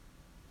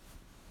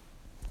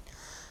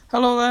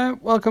Hello there,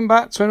 welcome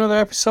back to another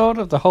episode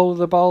of the Whole of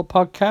the Ball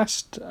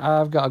podcast.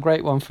 I've got a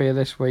great one for you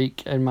this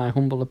week, in my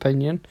humble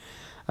opinion.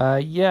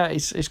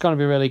 It's going to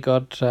be really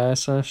good,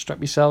 so strap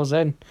yourselves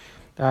in.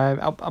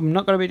 I'm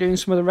not going to be doing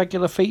some of the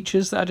regular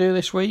features that I do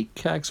this week,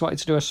 because I wanted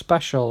to do a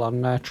special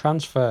on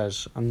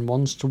transfers and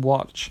ones to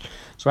watch.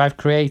 So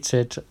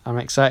I'm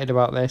excited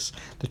about this,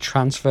 the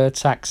Transfer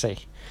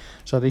Taxi.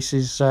 So this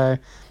is going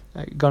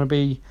to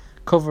be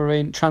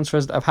covering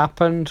transfers that have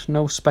happened,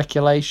 no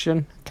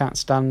speculation. Can't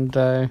stand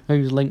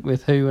who's linked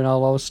with who and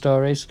all those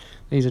stories.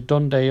 These are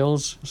done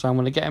deals. So I'm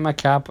going to get in my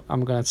cab.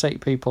 I'm going to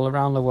take people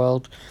around the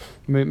world,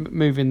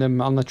 moving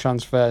them on the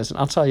transfers, and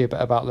I'll tell you a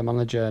bit about them on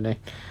the journey.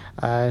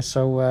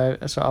 So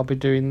I'll be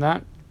doing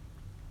that.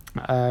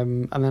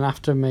 And then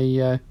after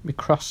me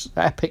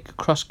epic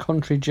cross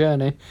country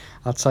journey,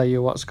 I'll tell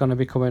you what's going to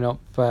be coming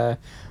up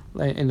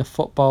in the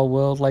football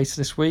world later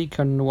this week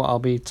and what I'll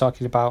be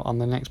talking about on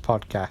the next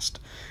podcast.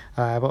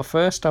 But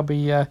first, I'll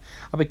be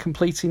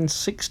completing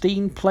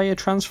 16 player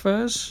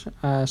transfers.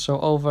 So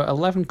over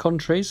 11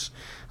 countries.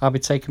 I'll be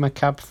taking my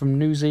cab from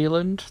New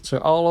Zealand to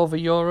all over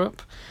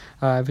Europe,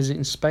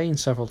 visiting Spain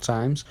several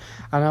times,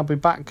 and I'll be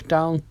back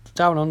down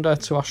under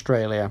to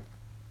Australia.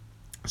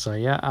 So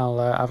yeah, I'll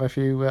have a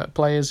few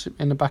players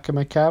in the back of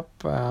my cab.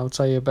 I'll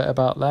tell you a bit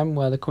about them,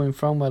 where they're coming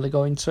from, where they're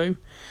going to.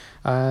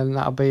 And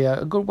that'll be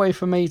a good way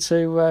for me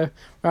to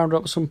round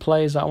up some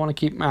players that I want to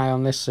keep my eye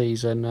on this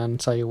season and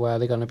tell you where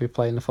they're going to be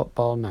playing the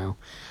football now.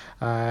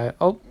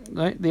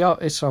 The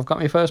office. So I've got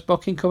my first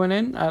booking coming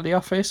in. The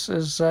office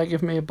has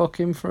given me a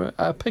booking for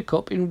a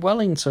pickup in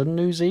Wellington,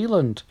 New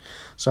Zealand.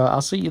 So I'll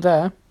see you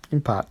there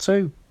in part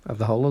 2 of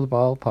the Whole of the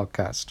Ball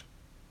podcast.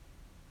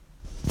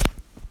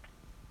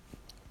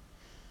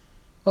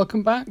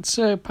 Welcome back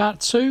to part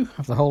 2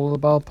 of the Whole of the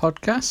Ball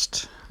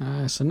podcast.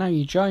 So now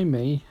you join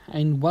me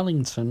in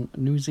Wellington,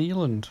 New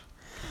Zealand.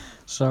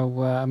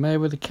 So I'm here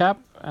with a cab.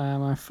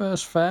 My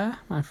first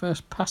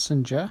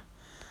passenger,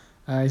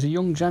 is a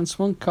young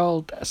gentleman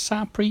called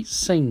Sarpreet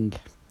Singh.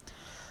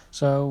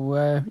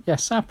 So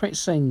Sarpreet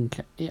Singh,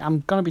 I'm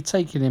going to be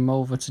taking him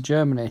over to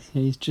Germany.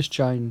 He's just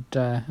joined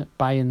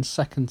Bayern's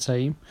second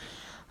team.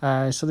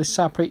 So this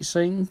Sarpreet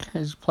Singh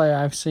is a player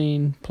I've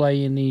seen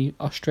play in the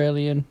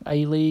Australian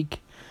A-League.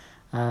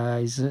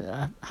 He's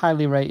a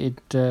highly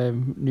rated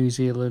New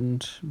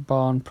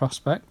Zealand-born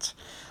prospect.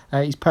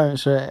 His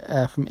parents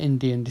are from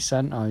Indian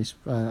descent. I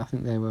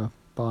think they were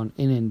born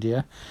in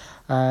India.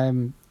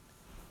 An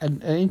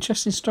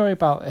interesting story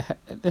about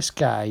this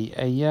guy.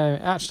 He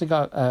actually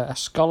got a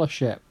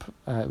scholarship.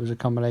 It was a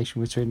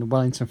combination between the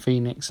Wellington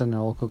Phoenix and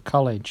a local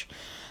college.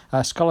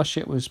 A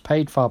scholarship was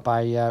paid for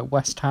by the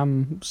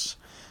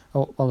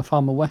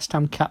former West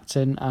Ham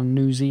captain and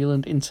New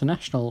Zealand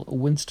international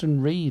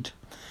Winston Reid.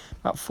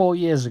 About 4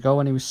 years ago,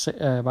 when he was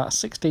about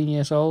 16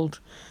 years old,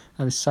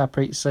 this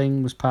Sarpreet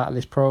Singh was part of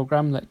this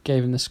programme that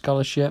gave him the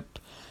scholarship,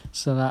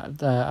 so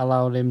that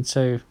allowed him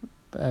to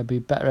be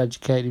better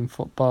educated in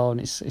football,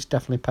 and it's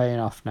definitely paying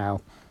off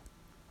now.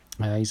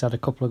 He's had a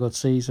couple of good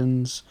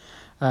seasons,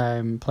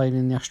 playing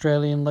in the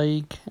Australian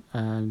League,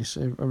 and he's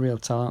a real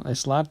talent,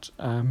 this lad.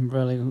 I'm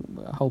really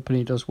hoping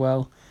he does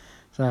well.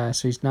 So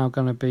he's now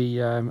going to be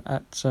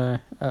at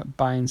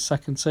Bayern's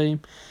second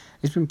team.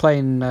 He's been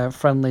playing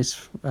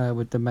friendlies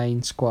with the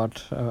main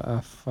squad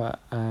of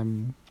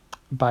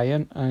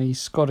Bayern. He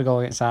scored a goal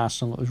against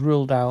Arsenal. It was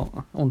ruled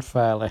out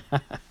unfairly.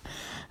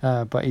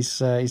 But he's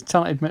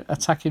talented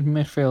attacking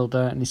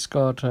midfielder, and he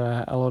scored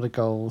a lot of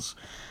goals.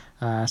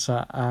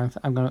 So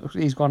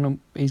he's going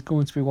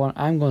to be one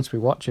I'm going to be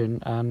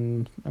watching,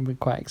 and I'm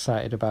quite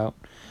excited about.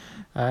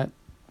 I'm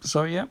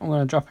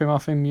going to drop him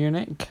off in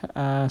Munich.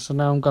 So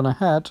now I'm going to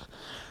head.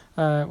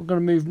 We're going to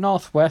move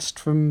northwest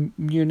from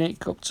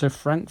Munich up to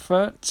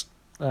Frankfurt.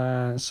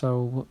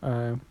 Grab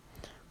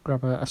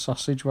a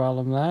sausage while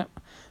I'm there.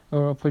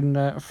 We're up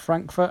in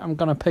Frankfurt. I'm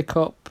going to pick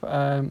up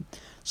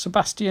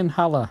Sebastian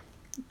Haller.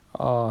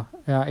 Or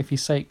if you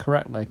say it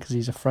correctly, because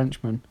he's a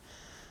Frenchman.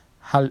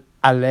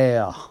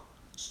 Haller.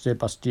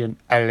 Sebastian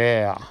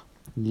Haller.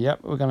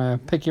 Yep, we're going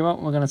to pick him up.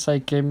 We're going to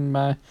take him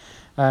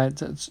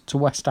to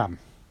West Ham.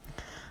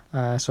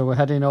 So we're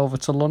heading over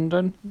to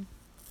London.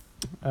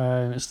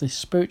 It's the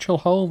spiritual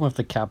home of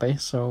the cabbie,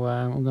 so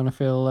I'm going to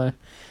feel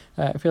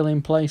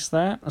in place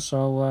there.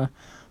 So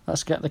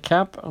let's get the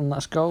cab and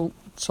let's go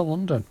to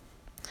London.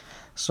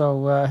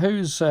 So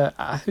who's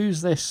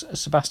this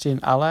Sebastian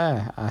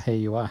Haller, I hear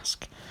you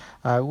ask?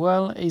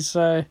 He's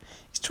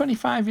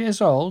 25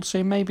 years old, so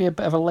he may be a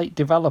bit of a late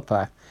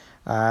developer.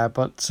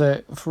 But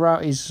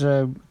throughout his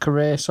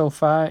career so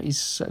far,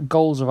 his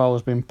goals have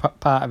always been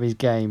part of his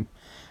game.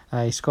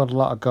 He scored a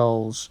lot of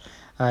goals.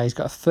 He's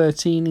got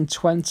 13 in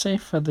 20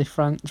 for the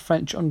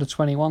French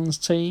under-21s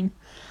team.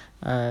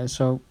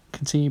 So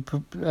continued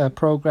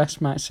progress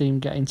might see him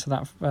get into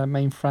that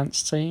main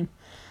France team.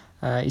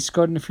 He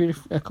scored in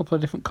a couple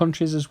of different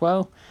countries as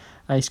well.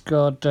 He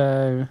scored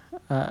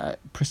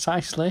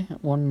precisely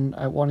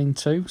 1 in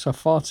 2, so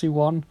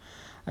 41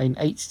 in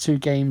 82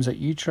 games at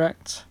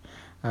Utrecht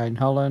in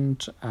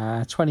Holland,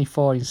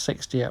 24 in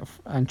 60 at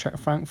Eintracht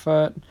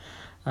Frankfurt,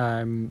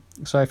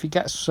 So if he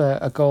gets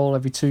a goal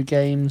every 2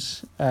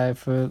 games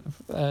for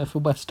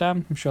West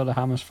Ham, I'm sure the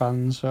Hammers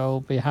fans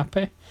will be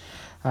happy.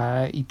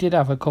 He did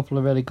have a couple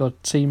of really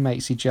good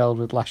teammates he gelled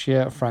with last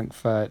year at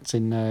Frankfurt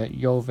in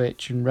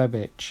Jovic and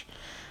Rebic.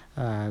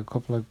 A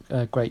couple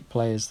of great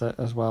players that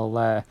as well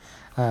there.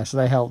 So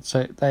they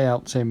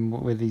helped him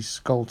with his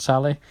goal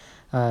tally.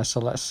 So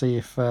let's see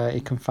if he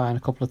can find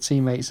a couple of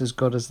teammates as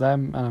good as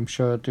them, and I'm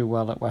sure he'll do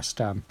well at West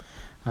Ham.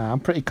 I'm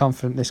pretty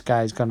confident this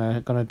guy's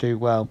gonna do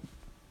well.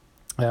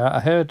 I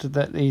heard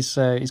that he's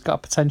got a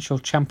potential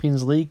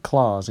Champions League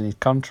clause in his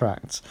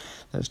contract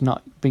that's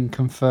not been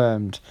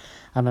confirmed,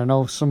 and I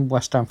know some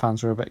West Ham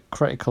fans are a bit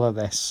critical of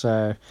this.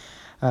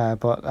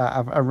 But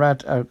I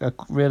read a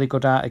really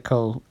good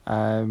article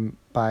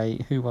by,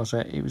 who was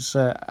it? It was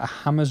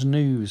Hammers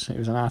News. It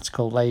was an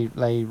article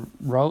they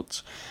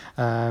wrote.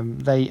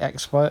 They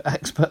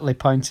expertly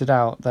pointed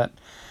out that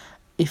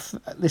if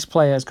this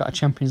player has got a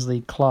Champions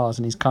League clause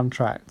in his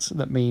contract,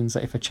 that means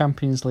that if a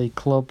Champions League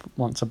club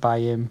want to buy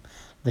him,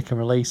 they can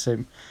release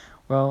him.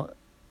 Well,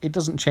 it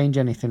doesn't change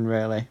anything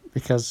really,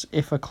 because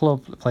if a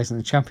club that plays in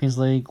the Champions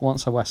League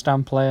wants a West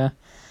Ham player,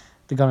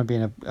 they're going to be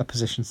in a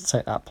position to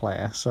take that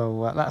player.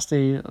 So that's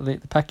the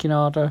pecking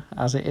order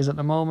as it is at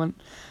the moment.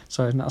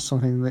 So it's not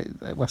something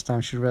that West Ham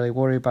should really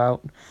worry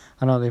about.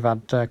 I know they've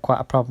had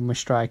quite a problem with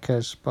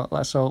strikers, but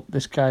let's hope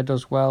this guy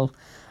does well.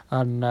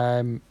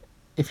 And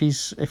if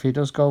he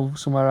does go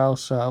somewhere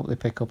else, I hope they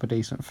pick up a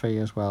decent fee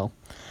as well.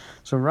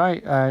 So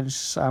right, I'm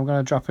going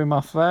to drop him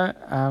off there,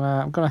 and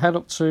I'm going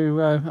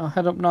to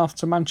head up north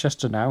to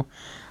Manchester now.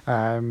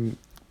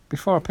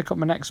 Before I pick up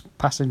my next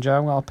passenger,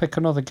 I'll pick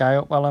another guy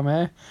up while I'm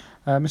here.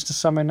 Mr.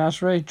 Sami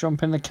Nasri,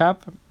 jump in the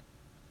cab.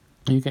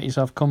 You get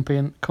yourself comfy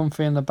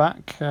in the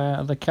back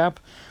of the cab.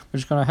 We're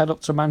just going to head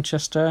up to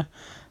Manchester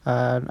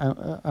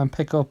and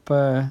pick up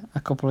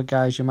a couple of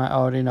guys you might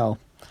already know.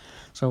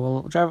 So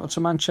we'll drive up to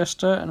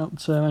Manchester and up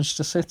to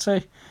Manchester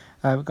City.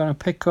 We're going to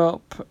pick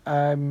up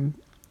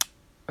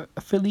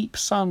Philippe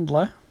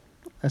Sandler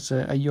as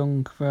a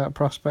young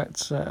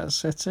prospect at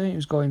City.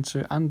 He's going to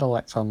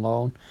Anderlecht on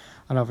loan,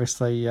 and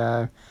obviously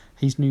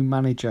his new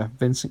manager,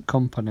 Vincent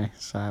Kompany.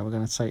 So we're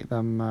going to take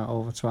them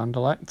over to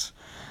Anderlecht.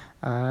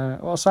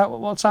 What's that?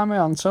 What time are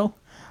you on till?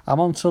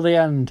 I'm on till the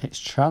end. It's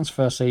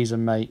transfer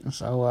season, mate.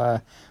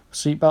 So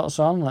seatbelts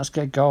on. Let's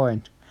get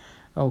going.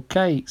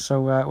 Okay,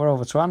 so we're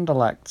over to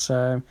Anderlecht.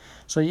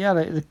 So yeah,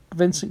 the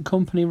Vincent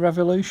Kompany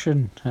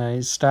revolution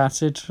is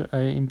started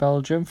in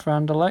Belgium for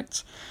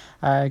Anderlecht.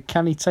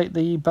 Can he take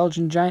the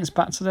Belgian Giants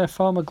back to their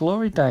former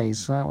glory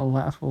days?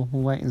 We'll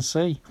wait and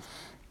see.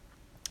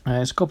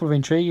 There's a couple of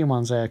intriguing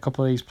ones there, a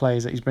couple of these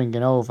players that he's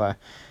bringing over.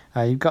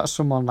 You've got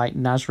someone like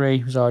Nasri,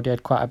 who's already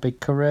had quite a big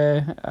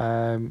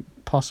career,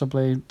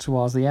 possibly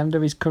towards the end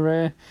of his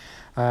career.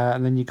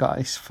 And then you've got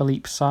this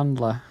Philippe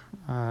Sandler.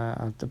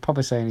 I'm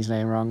probably saying his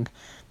name wrong.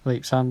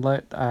 Philippe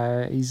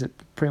Sandler. He's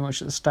pretty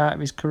much at the start of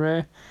his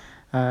career.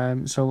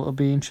 So it'll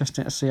be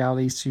interesting to see how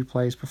these two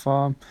players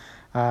perform.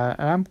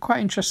 And I'm quite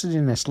interested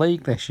in this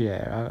league this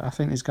year. I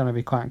think it's going to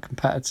be quite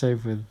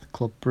competitive with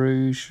Club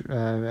Bruges,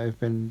 who've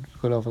been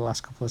good over the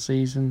last couple of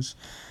seasons.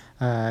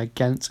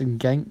 Ghent and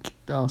Genk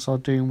also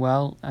doing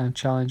well and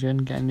challenging,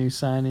 getting new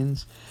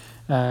signings.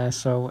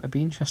 So it'd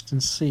be interesting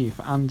to see if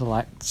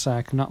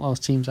Anderlecht can knock those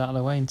teams out of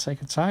the way and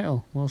take a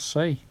title. We'll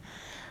see.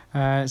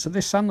 So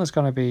this Sandler's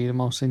going to be the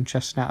most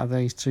interesting out of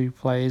these two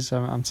players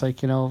I'm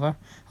taking over,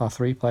 or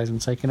three players I'm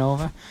taking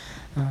over.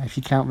 If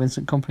you count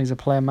Vincent Kompany as a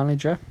player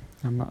manager,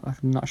 I'm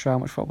not sure how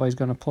much football he's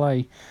going to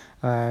play.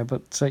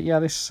 But yeah,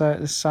 this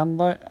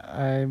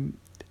Sandler,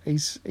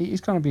 he's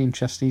going to be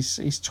interesting.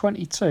 He's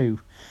 22.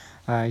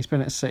 He's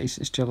been at City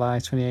since July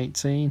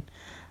 2018.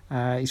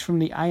 He's from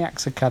the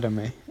Ajax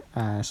Academy,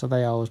 so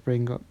they always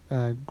bring up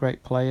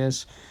great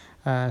players.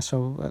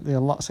 So there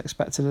are lots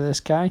expected of this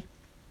guy.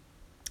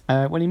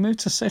 When he moved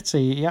to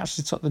City, he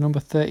actually took the number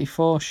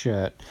 34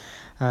 shirt.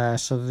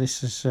 So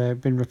this has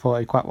been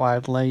reported quite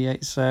widely.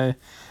 It's a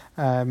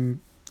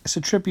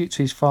tribute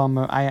to his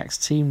former Ajax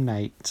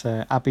teammate,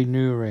 Abi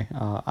Nouri,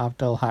 or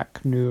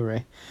Abdelhak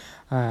Nouri.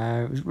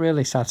 It was a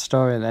really sad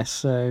story,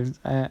 this.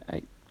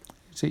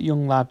 It's a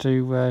young lad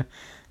who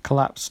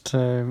collapsed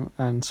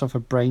and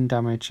suffered brain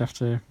damage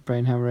after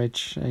brain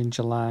hemorrhage in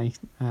July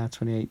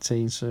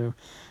 2018. So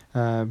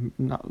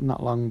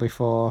not long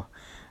before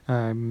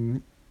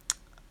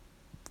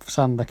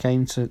Sander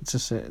came to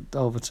sit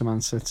over to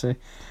Man City.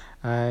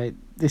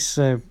 This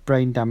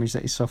brain damage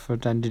that he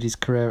suffered ended his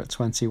career at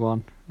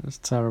 21. It was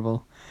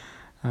terrible.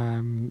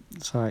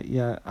 So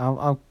yeah,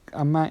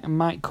 I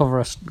might cover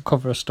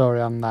a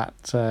story on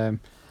that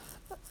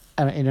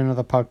in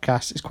another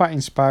podcast. It's quite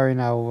inspiring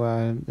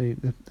how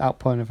the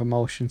outpouring of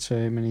emotion to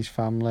him and his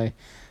family,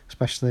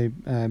 especially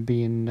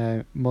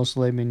being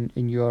Muslim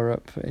in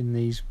Europe in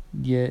these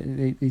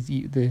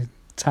the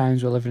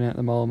times we're living in at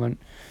the moment,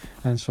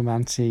 and some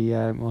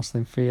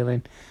anti-Muslim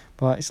feeling.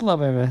 But it's a little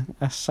bit of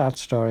a sad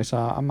story, so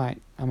I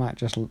might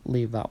just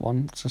leave that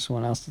one to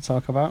someone else to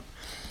talk about.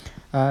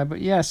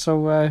 But yeah,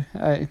 so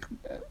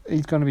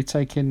he's going to be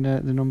taking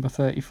the number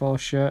 34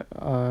 shirt.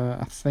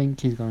 I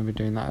think he's going to be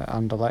doing that at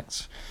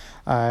Anderlecht,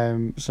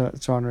 so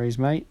to honour his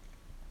mate.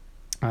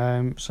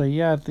 So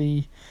yeah,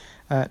 the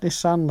this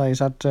Sandley's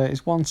had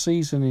his one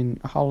season in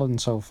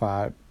Holland so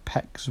far at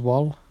Pek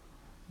Zwolle,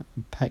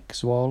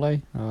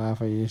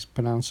 however you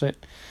pronounce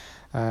it.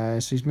 So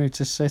he's moved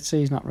to City.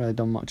 He's not really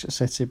done much at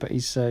City, but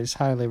he's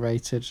highly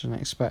rated and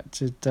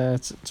expected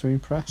to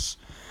impress.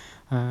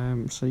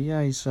 So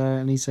yeah, he's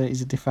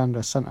a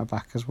defender, centre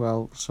back as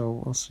well.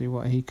 So we'll see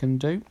what he can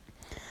do.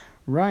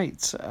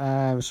 Right, so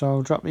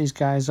I'll drop these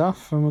guys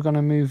off, and we're going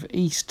to move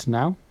east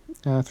now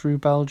through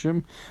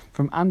Belgium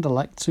from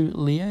Anderlecht to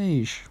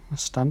Liège,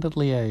 Standard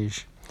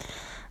Liège.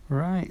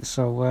 Right,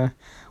 so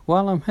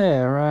while I'm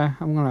here,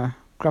 I'm going to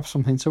grab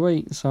something to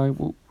eat.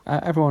 So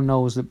everyone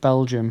knows that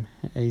Belgium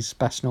is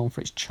best known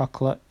for its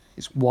chocolate,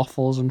 its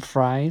waffles and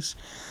fries.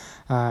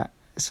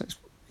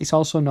 It's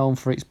also known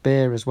for its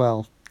beer as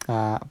well.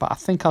 But I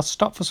think I'll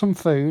stop for some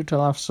food.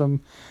 I'll have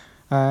some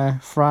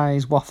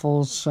fries,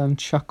 waffles and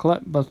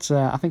chocolate. But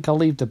I think I'll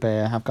leave the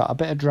beer. I've got a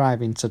bit of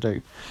driving to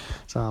do.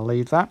 So I'll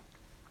leave that.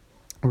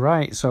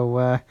 Right, so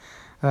we're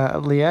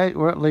at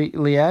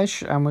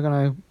Liège, and we're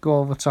going to go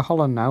over to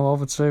Holland now,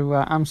 over to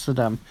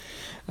Amsterdam.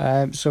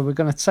 So we're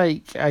going to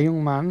take a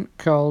young man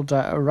called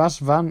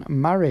Razvan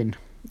Marin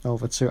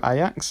over to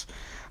Ajax.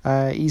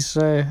 He's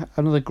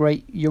another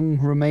great young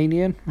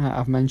Romanian.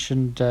 I've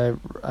mentioned the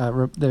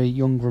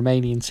young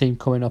Romanian team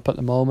coming up at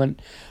the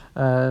moment.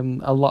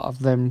 A lot of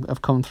them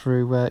have come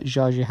through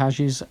George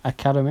Hagi's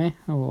academy.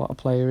 Oh, what a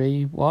player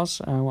he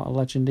was, what a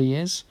legend he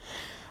is.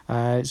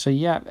 So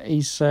yeah,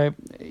 he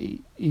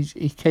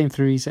came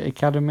through his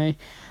academy.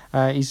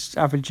 He's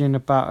averaging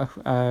about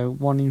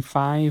 1 in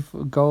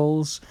 5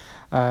 goals,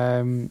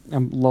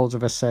 and loads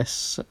of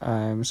assists.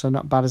 So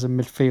not bad as a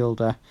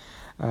midfielder.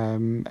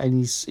 And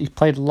he's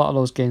played a lot of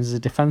those games as a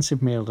defensive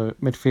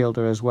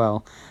midfielder as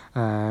well.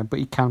 But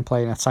he can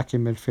play an attacking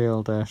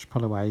midfielder. That's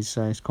probably why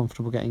he's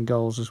comfortable getting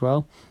goals as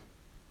well.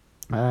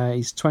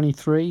 He's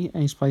 23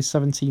 and he's played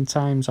 17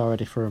 times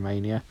already for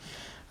Romania.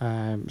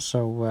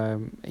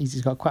 So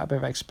he's got quite a bit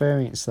of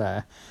experience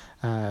there,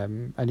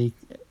 and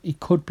he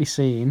could be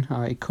seen.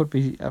 He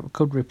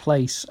could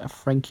replace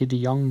Frenkie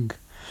de Jong,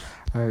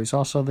 who's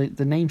also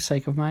the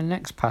namesake of my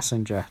next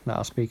passenger that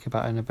I'll speak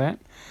about in a bit.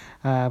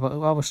 But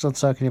while we're still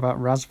talking about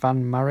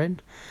Razvan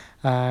Marin,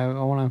 I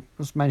want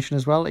to just mention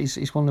as well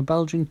he's won the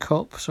Belgian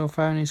Cup so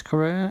far in his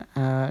career,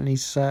 and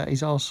he's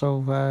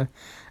also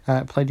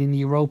played in the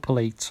Europa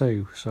League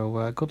too.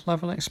 So good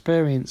level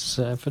experience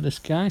for this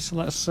guy. So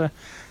let's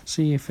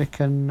see if he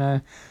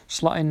can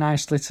slot in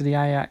nicely to the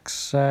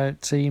Ajax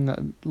team that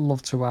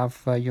love to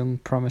have young,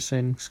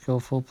 promising,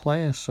 skillful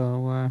players.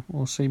 So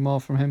we'll see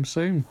more from him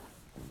soon.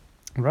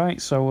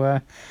 Right,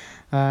 so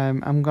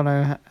I'm going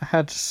to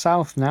head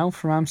south now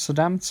from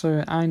Amsterdam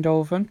to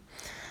Eindhoven.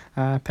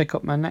 Pick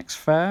up my next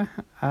fare.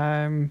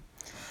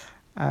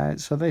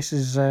 So this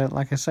is,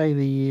 like I say,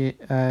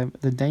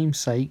 the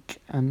namesake,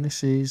 and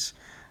this is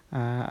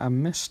a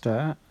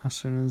Mister. As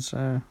soon as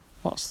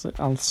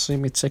I'll see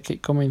my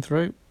ticket coming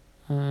through.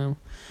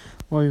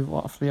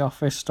 What have the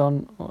office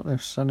done? What they're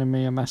sending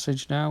me a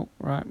message now.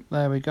 Right,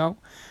 there we go.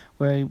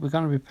 We're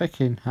going to be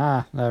picking.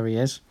 There he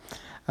is.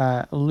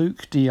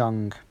 Luke de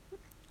Jong.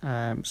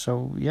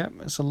 So yeah,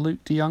 it's a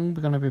Luke de Jong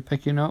we're going to be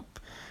picking up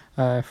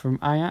from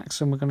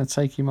Ajax, and we're going to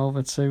take him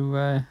over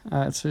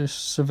to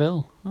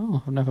Seville.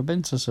 Oh, I've never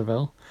been to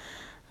Seville,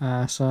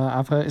 so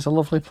I've heard it's a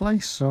lovely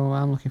place. So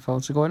I'm looking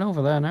forward to going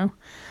over there now.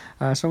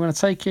 So I'm going to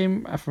take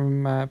him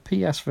from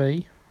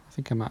PSV. I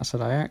think I might have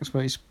said Ajax, but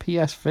it's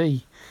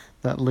PSV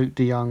that Luke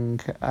de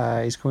Jong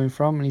is coming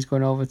from, and he's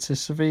going over to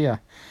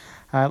Sevilla.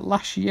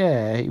 Last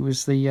year, he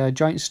was the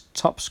joint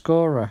top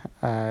scorer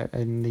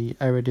in the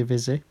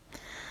Eredivisie.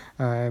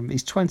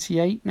 He's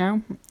 28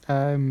 now,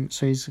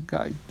 so he's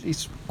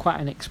quite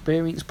an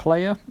experienced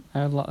player,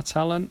 a lot of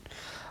talent.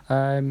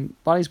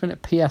 While he's been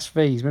at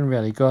PSV, he's been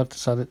really good.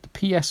 So that the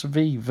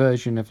PSV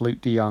version of Luke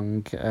de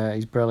Jong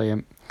is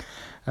brilliant.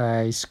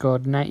 He's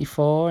scored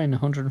 94 in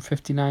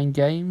 159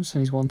 games,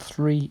 and he's won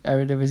 3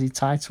 Eredivisie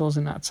titles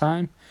in that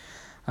time.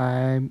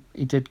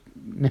 He did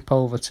nip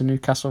over to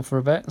Newcastle for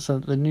a bit, so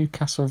the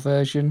Newcastle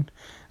version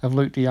of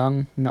Luke de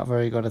Jong, not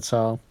very good at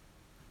all.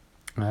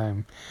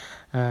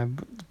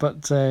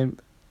 But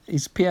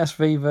his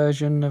PSV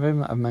version of him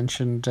that I've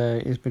mentioned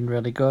has been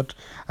really good.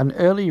 And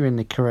earlier in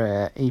the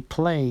career, he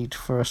played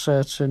for a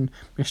certain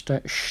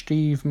Mr.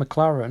 Steve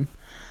McLaren,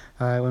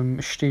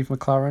 when Steve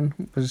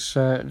McLaren was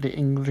the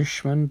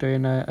Englishman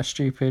doing a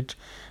stupid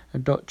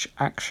Dutch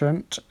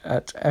accent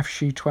at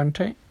FC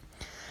Twente.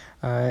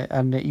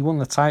 And he won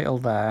the title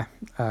there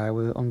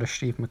under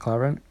Steve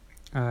McLaren.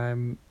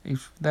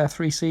 He's there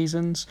 3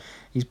 seasons.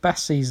 His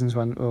best seasons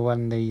were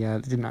when they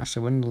didn't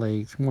actually win the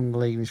league. He won the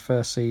league in his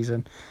first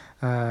season,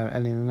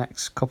 And in the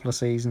next couple of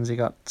seasons, he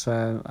got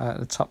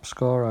the top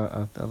scorer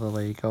of the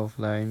league over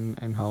there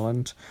in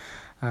Holland.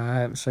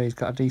 So he's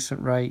got a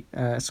decent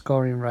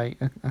scoring rate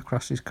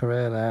across his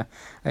career there.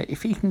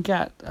 If he can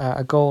get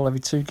a goal every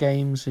 2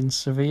 games in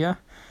Sevilla,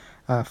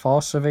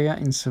 for Sevilla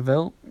in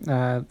Seville,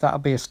 that'll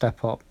be a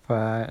step up.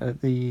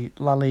 The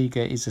La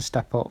Liga is a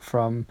step up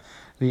from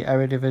the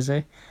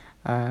Eredivisie.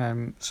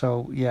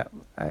 So yeah,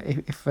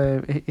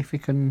 if he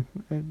can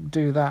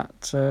do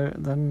that,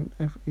 then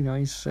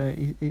he's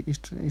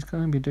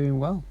going to be doing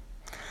well.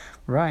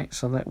 Right,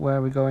 so where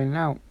are we going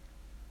now?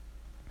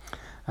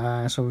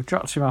 So we've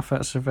dropped him off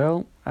at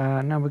Seville.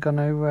 Now we're going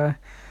to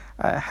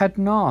head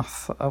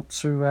north up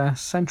to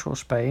central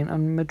Spain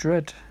and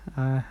Madrid.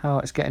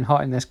 It's getting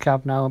hot in this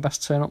cab now. I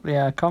best turn up the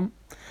aircon.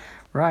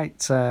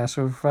 Right, so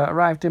we've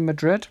arrived in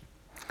Madrid.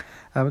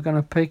 We're going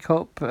to pick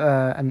up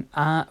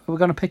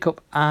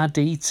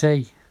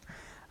RDT.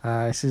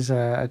 This is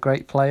a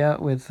great player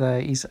with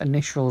his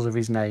initials of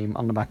his name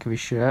on the back of his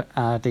shirt,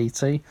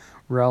 RDT,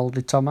 Raul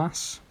de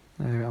Tomas.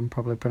 I'm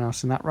probably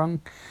pronouncing that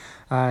wrong.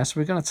 So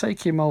we're going to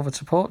take him over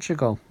to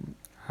Portugal.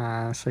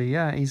 He's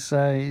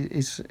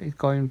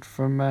going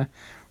from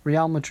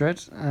Real Madrid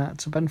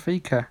to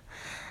Benfica.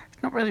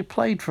 He's not really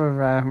played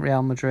for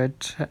Real Madrid.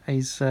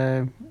 He's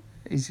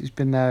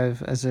been there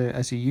as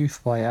a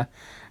youth player,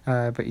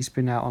 but he's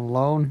been out on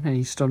loan and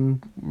he's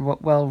done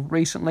well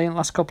recently in the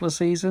last couple of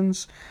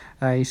seasons.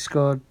 He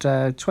scored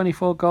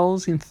 24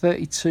 goals in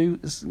 32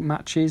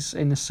 matches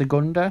in the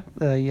Segunda,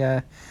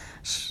 the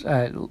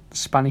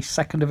Spanish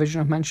second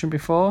division I've mentioned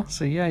before.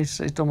 So yeah, he's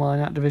done well in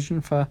that division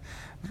for,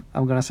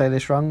 I'm going to say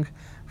this wrong,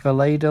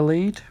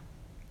 Valladolid.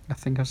 I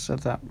think I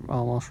said that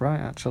almost right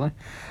actually.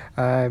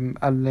 And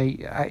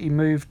he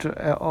moved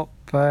up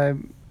to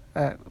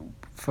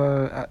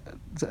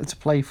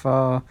play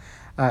for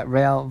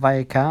Real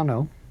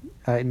Vallecano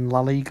in La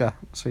Liga.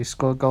 So he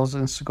scored goals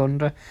in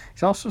Segunda.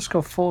 He's also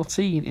scored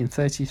 14 in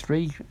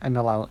 33 in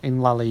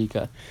La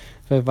Liga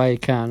for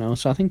Vallecano.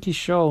 So I think he's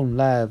shown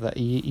there that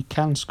he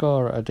can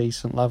score at a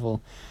decent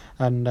level.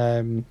 And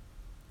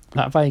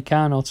that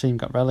Vallecano team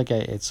got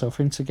relegated. So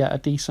for him to get a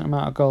decent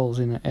amount of goals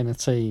in a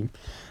team,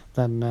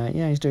 then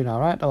he's doing all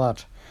right, the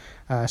lad.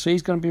 So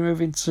he's going to be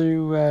moving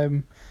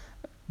to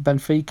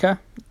Benfica,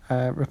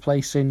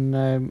 replacing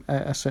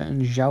a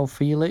certain João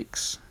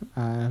Felix,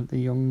 the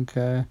young,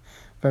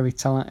 very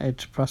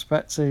talented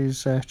prospect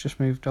who's just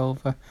moved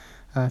over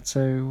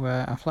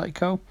to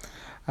Atletico.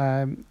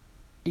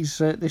 He's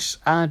this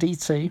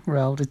RDT,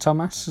 Raul de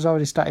Tomas, has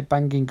already started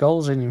banging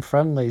goals in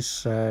friendlies.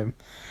 So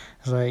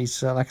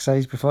he's like I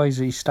said before,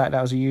 he started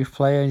out as a youth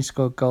player and he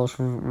scored goals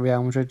for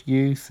Real Madrid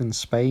youth and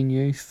Spain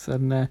youth,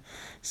 and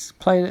he's a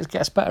player that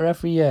gets better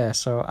every year.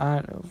 So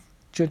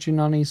judging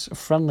on his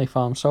friendly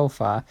form so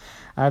far,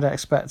 I'd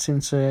expect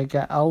him to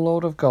get a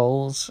load of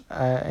goals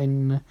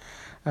in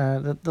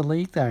the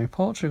league there in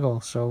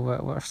Portugal. So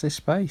watch this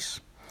space.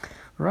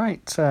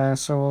 Right, so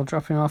we'll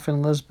drop him off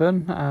in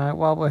Lisbon.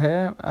 While we're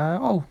here,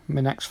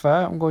 my next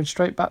fare, I'm going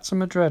straight back to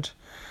Madrid.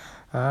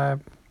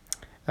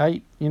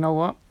 Hey, you know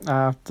what?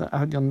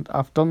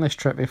 I've done this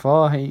trip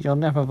before. You'll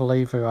never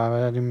believe who I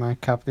had in my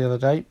cab the other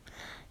day.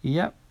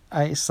 Yep,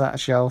 it's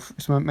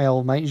my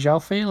old mate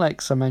João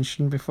Felix I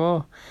mentioned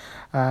before.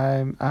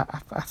 I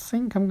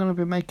think I'm going to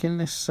be making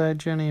this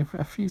journey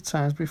a few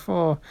times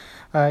before.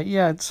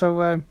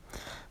 The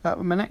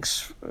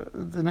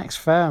next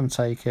fare I'm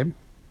taking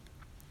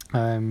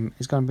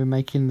is going to be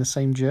making the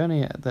same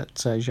journey that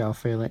João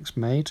Felix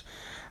made.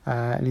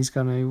 And he's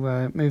going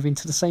to move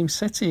into the same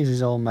city as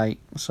his old mate.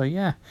 So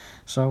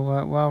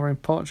while we're in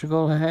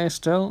Portugal here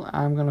still,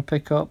 I'm going to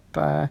pick up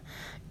Ivan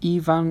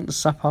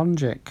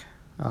Saponic,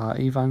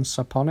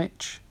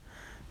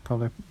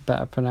 probably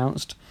better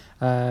pronounced.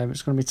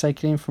 It's going to be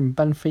taken in from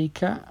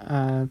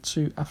Benfica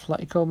to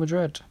Atletico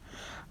Madrid.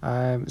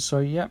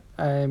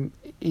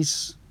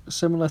 He's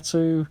similar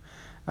to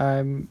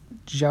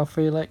João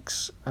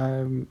Felix,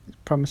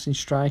 promising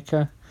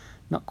striker.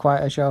 Not quite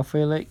as João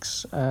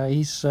Felix.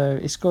 He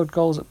scored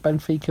goals at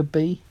Benfica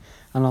B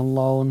and on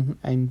loan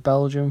in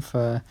Belgium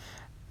for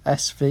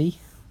SV,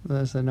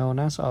 as they're known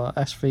as, or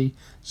SV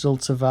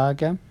Zulte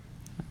Waregem.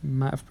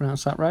 Might have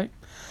pronounced that right.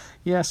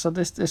 Yeah, so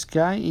this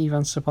guy,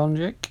 Ivan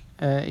Saponic,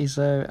 is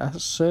a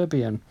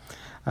Serbian.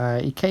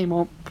 He came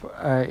up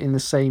in the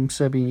same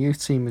Serbian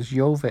youth team as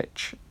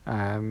Jovic,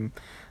 so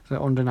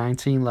under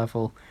 19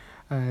 level.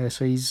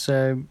 So he's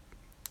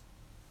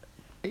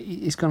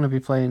going to be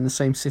playing in the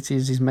same city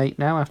as his mate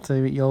now after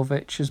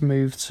Jovic has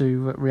moved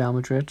to Real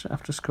Madrid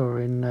after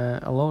scoring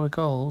a load of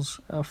goals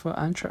for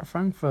Eintracht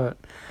Frankfurt.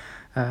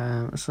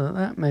 So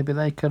that maybe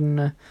they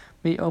can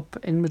meet up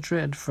in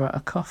Madrid for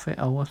a coffee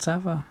or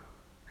whatever.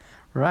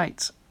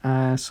 Right,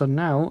 so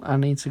now I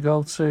need to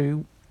go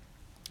from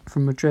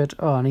Madrid.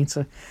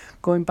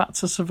 Going back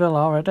to Seville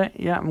already.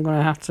 Yeah, I'm going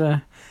to have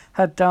to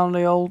head down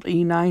the old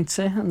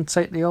E90 and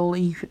take the old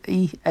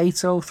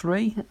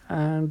E803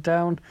 and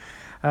down.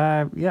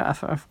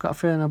 I've got a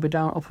feeling I'll be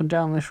up and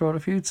down this road a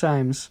few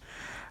times.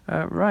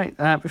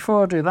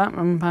 Before I do that,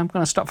 I'm going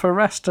to stop for a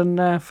rest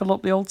and fill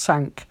up the old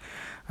tank.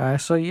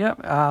 So yeah,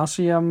 I'll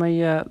see you on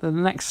the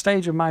next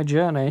stage of my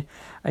journey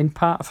in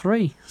part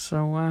 3.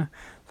 So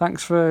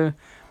thanks for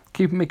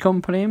keeping me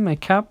company in my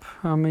cab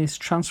on this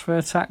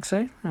transfer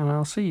taxi, and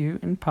I'll see you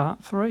in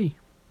part 3.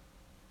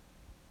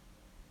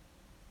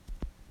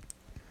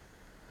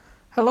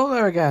 Hello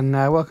there again.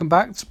 Welcome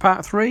back to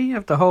part 3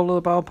 of the Whole of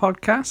the Ball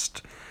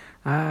podcast.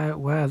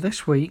 Where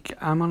this week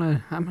I'm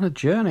on a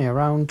journey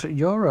around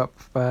Europe,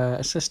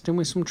 assisting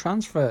with some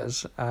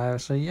transfers.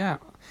 So yeah,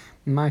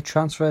 my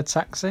transfer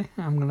taxi.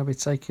 I'm going to be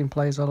taking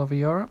players all over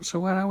Europe. So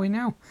where are we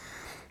now?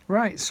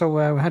 Right, so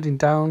we're heading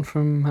down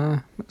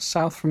from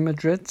south from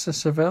Madrid to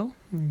Seville,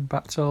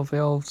 back to the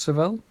old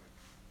Seville.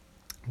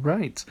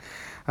 Right,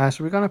 so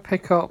we're going to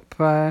pick up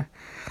our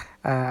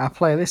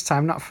player this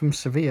time, not from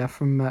Sevilla,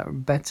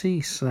 from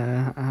Betis,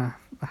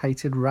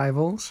 hated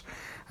rivals.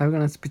 We're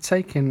going to be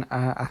taking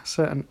a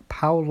certain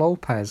Pau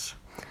Lopez,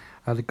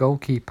 the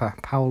goalkeeper,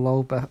 Pau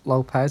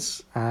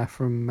Lopez,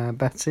 from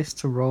Betis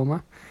to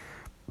Roma.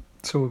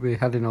 So we'll be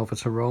heading over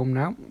to Rome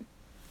now.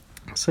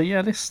 So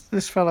yeah,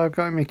 this fellow I've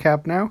got in my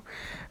cab now.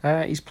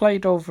 He's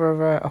played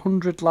over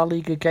 100 La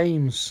Liga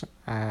games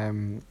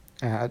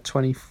at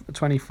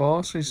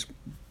 24, so he's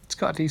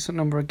got a decent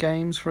number of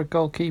games for a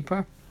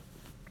goalkeeper.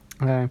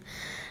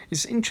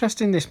 It's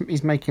interesting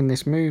he's making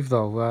this move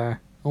though. I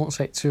won't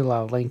say it too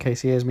loudly in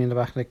case he hears me in the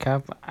back of the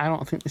cab. I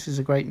don't think this is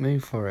a great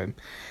move for him.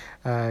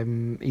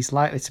 He's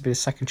likely to be the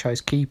second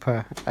choice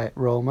keeper at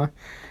Roma.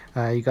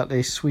 You got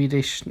the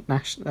Swedish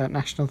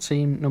national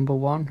team number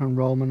 1 and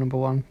Roma number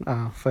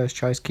 1 first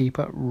choice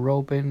keeper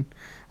Robin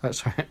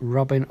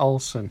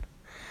Olsen.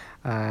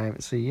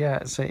 So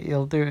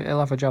he'll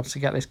have a job to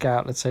get this guy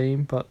out of the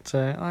team, but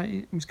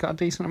he's got a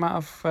decent amount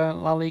of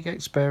La Liga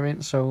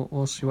experience, so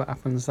we'll see what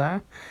happens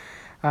there.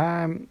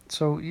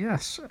 So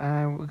yes,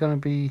 we're going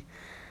to be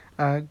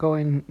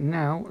going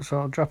now,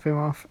 so I'll drop him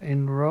off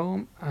in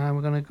Rome, and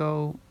we're going to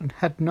go and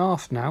head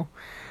north now,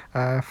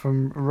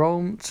 from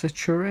Rome to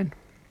Turin.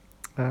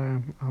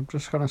 I'm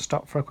just going to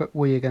stop for a quick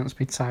wee against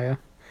my tyre.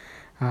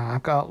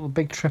 I've got a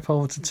big trip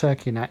over to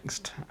Turkey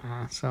next,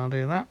 so I'll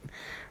do that.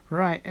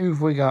 Right, who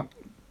have we got?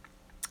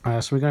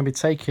 So we're going to be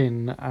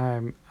taking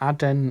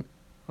Adem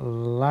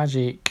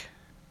Ljajic.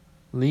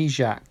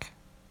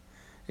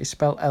 It's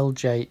spelled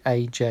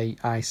Ljajic.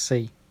 I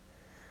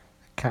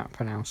can't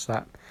pronounce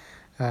that.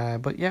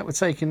 But yeah, we're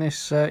taking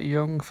this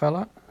young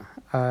fella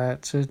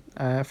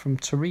from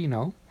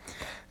Torino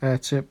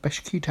to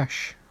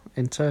Beşiktaş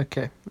in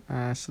Turkey.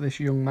 So this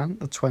young man,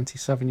 the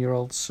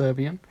 27-year-old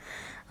Serbian,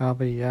 I'll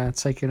be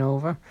taking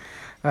over.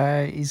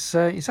 He's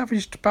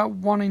averaged about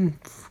one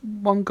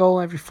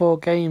goal every 4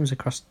 games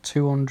across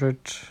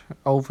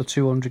over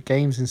 200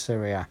 games in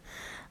Serie A.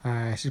 So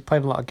he's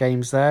played a lot of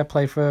games there.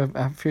 Played for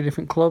a few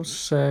different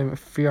clubs,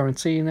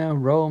 Fiorentina,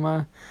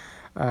 Roma,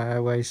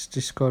 where he's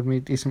just scored me a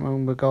decent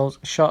number of goals.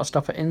 Short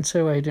stop at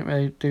Inter, where he didn't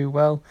really do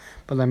well,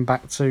 but then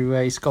back to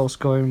his goal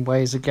scoring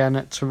ways again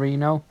at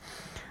Torino.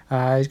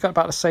 He's got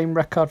about the same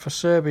record for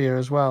Serbia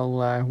as well,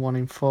 1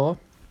 in 4.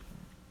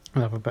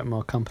 We'll have a bit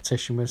more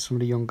competition with some of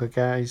the younger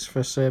guys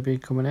for Serbia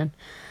coming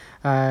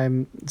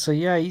in. So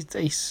yeah,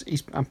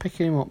 he's I'm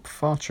picking him up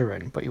for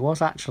Turin, but he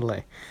was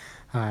actually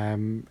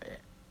in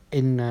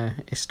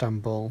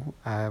Istanbul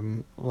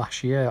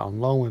last year on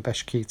loan with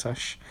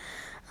Beşiktaş.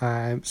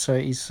 So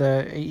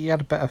he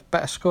had a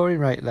better scoring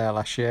rate there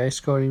last year,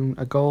 scoring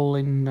a goal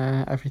in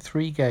every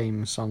 3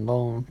 games on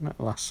loan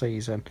last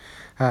season.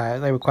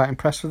 They were quite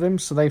impressed with him,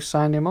 so they've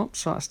signed him up.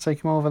 So let's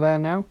take him over there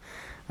now.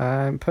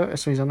 So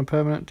he's on a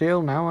permanent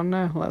deal now,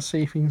 and let's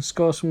see if he can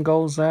score some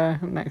goals there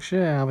next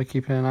year. I'll be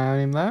keeping an eye on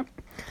him there.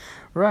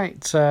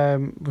 Right,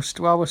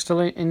 while we're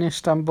still in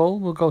Istanbul,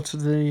 we'll go to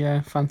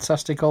the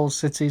fantastic old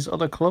city's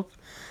other club,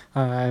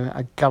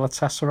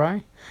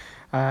 Galatasaray.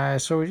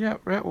 So yeah,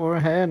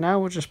 we're here now.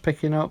 We're just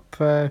picking up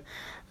a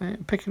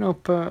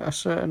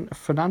certain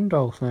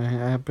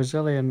Fernando,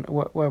 Brazilian.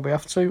 Where are we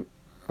off to?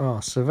 Oh,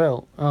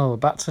 Seville. Oh, we're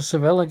back to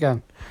Seville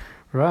again.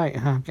 Right,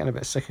 I'm getting a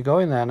bit sick of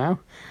going there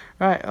now.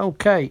 Right,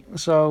 okay,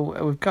 so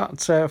we've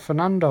got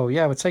Fernando.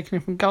 Yeah, we're taking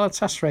him from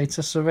Galatasaray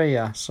to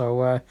Sevilla.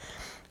 So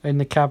in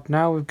the cab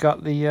now, we've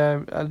got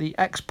the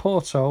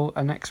ex-Porto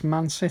and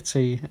ex-Man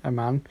City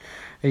man.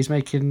 He's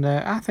making,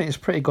 I think it's a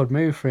pretty good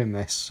move for him,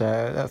 this,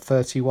 at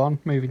 31,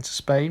 moving to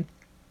Spain.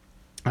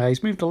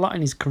 He's moved a lot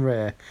in his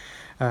career.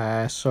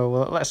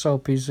 So let's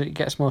hope he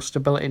gets more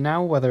stability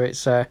now, whether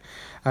it's a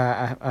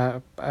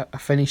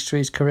finish to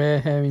his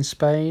career here in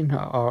Spain,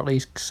 or at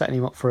least setting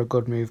him up for a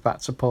good move back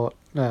to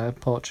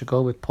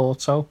Portugal with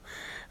Porto.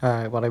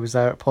 While he was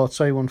there at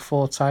Porto, he won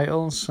 4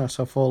 titles,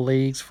 so 4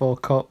 leagues, 4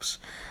 cups,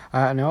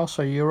 and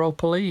also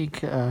Europa League.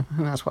 And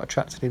that's what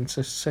attracted him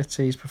to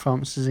City's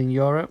performances in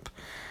Europe.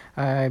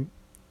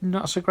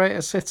 Not so great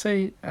at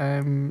City. He's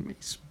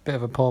a bit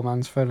of a poor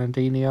man's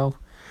Fernandinho.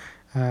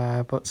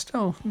 But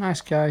still,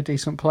 nice guy,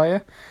 decent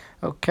player.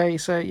 Okay,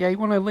 so yeah, he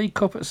won a League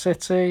Cup at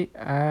City,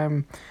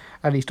 and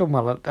he's done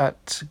well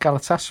at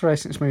Galatasaray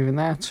since moving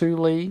there. 2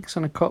 leagues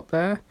and a cup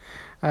there.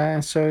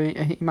 So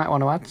he might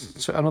want to add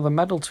another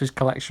medal to his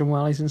collection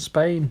while he's in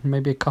Spain.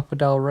 Maybe a Copa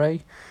del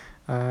Rey.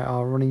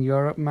 or running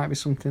Europe might be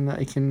something that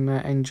he can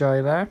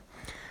enjoy there.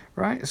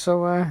 Right,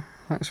 so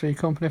thanks for your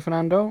company,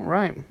 Fernando.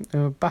 Right,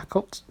 back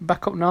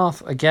up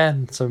north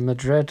again to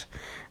Madrid.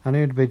 I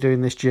knew to be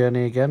doing this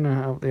journey again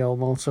out the old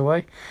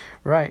motorway.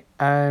 Right,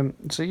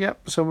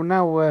 so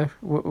now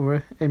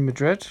we're in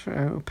Madrid.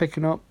 We're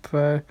picking up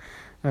a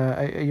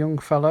young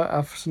fella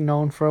I've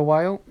known for a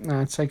while,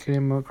 taking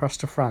him across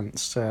to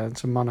France,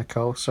 to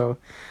Monaco. So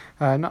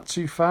not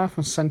too far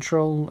from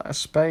central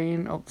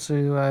Spain up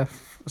to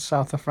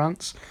south of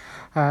France.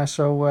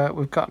 So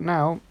we've got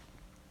now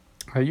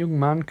a young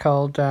man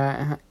called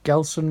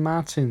Gelson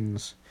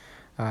Martins,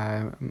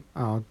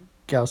 or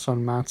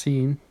Gelson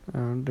Martin,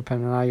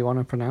 depending on how you want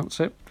to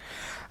pronounce it.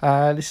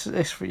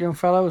 This young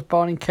fellow was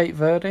born in Cape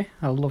Verde,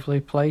 a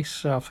lovely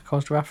place off the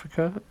coast of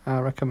Africa. I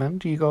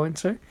recommend you go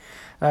into.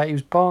 He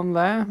was born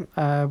there,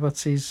 but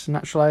he's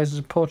naturalised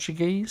as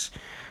Portuguese.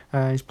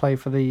 He's played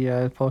for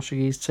the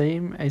Portuguese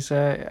team.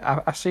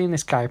 I've seen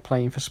this guy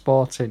playing for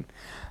Sporting,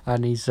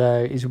 and he's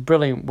a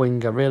brilliant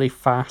winger, really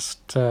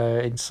fast,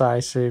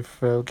 incisive.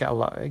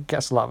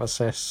 Gets a lot of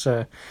assists.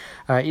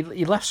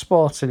 He left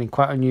Sporting in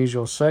quite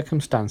unusual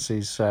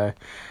circumstances.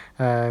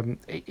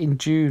 In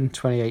June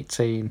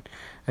 2018,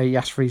 he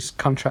asked for his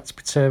contract to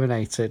be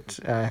terminated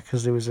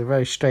because there was a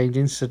very strange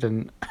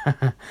incident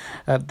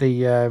at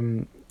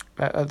the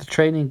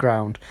training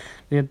ground.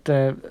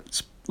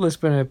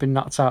 Lisbon had been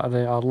knocked out of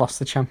or lost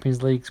the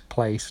Champions League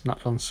place,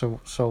 not done so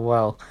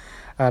well,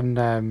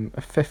 and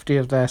 50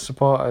 of their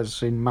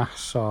supporters in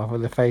mass or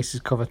with their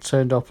faces covered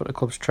turned up at the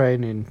club's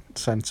training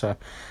centre,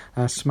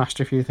 smashed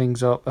a few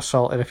things up,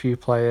 assaulted a few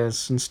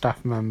players and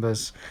staff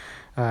members.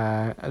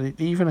 They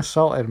even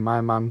assaulted my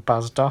man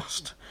Bas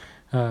Dost,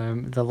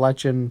 the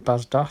legend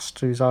Bas Dost,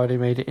 who's already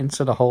made it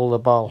into the Hole of the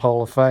Ball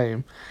Hall of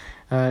Fame.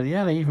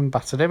 They even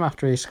battered him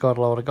after he scored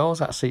a load of goals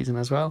that season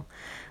as well.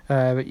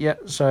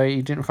 So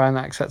he didn't find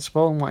that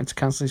acceptable and wanted to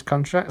cancel his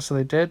contract, so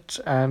they did,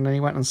 and then he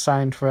went and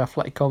signed for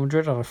Atletico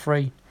Madrid on a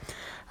free,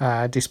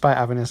 despite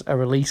having a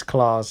release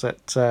clause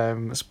at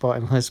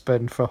Sporting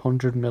Lisbon for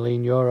 €100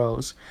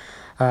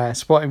 million.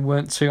 Sporting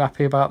weren't too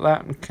happy about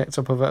that and kicked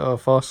up a bit of a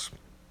fuss.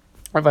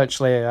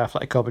 Eventually,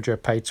 Atletico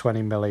Madrid paid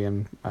 £20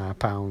 million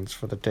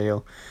for the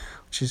deal,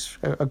 which is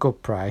a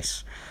good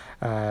price.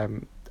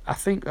 I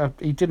think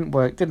he didn't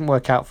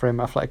work out for him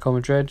at Atletico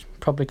Madrid,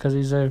 probably because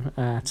he's a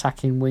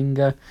attacking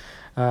winger.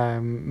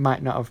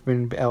 Might not have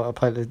been able to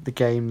play the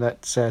game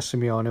that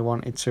Simeone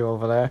wanted to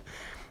over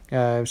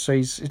there. So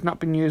he's not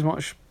been used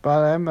much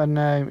by them, and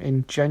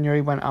in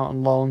January went out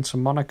on loan to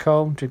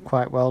Monaco, did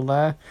quite well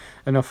there,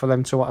 enough for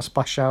them to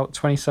splash out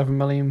 £27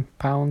 million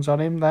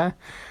on him there.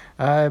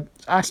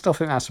 I still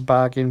think that's a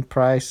bargain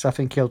price. I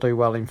think he'll do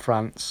well in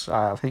France.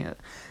 I think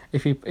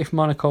if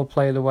Monaco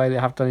play the way they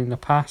have done in the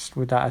past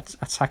with that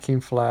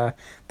attacking flair,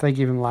 they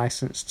give him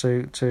license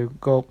to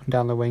go up and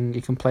down the wing.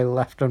 He can play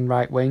left and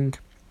right wing,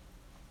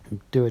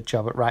 do a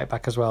job at right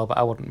back as well, but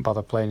I wouldn't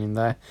bother playing him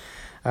there.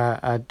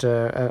 I'd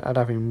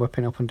have him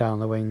whipping up and down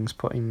the wings,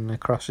 putting the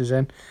crosses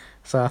in.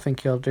 So I think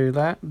he'll do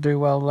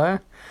well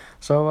there.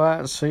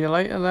 So see you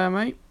later there,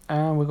 mate.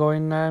 We're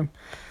going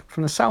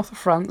from the south of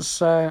France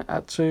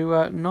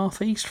to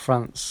northeast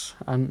France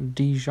and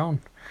Dijon.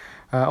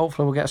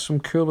 Hopefully we'll get some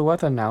cooler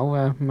weather now.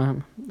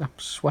 I'm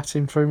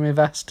sweating through my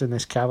vest in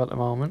this cab at the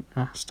moment.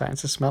 Starting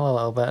to smell a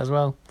little bit as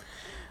well.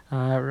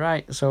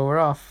 Right, so we're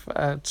off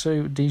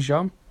to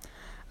Dijon.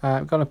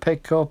 I'm going to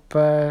pick up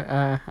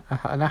an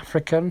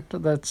African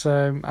that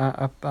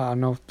I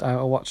know I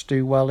watched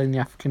do well in the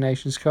African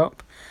Nations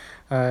Cup.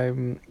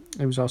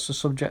 He was also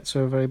subject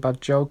to a very bad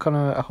joke on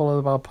a Whole of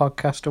the Ball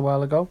podcast a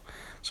while ago.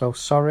 So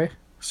sorry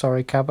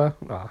Kaba.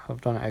 Oh,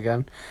 I've done it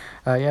again.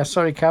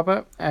 Sorry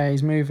Kaba.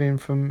 He's moving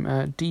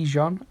from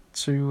Dijon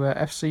to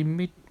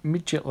FC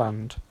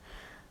Midtjylland.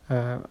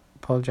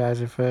 Apologise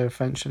if I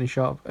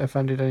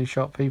offended any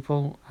short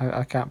people.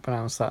 I can't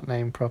pronounce that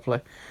name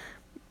properly.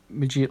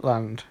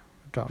 Midtjylland.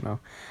 Don't know.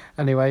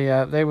 Anyway,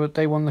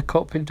 they won the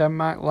cup in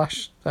Denmark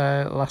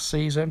last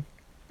season.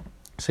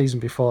 Season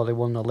before they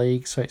won the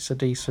league, so it's a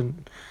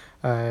decent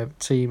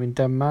team in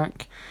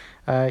Denmark.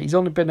 He's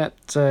only been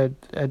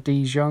at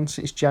Dijon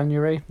since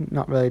January,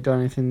 not really done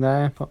anything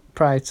there, but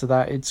prior to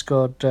that he'd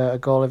scored a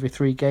goal every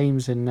 3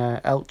 games in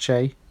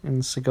Elche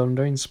in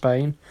Segunda in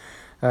Spain.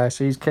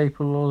 So he's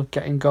capable of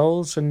getting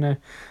goals, and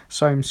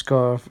saw him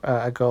score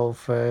a goal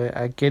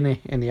for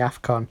Guinea in the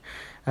AFCON.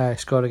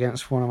 Scored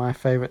against one of my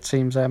favourite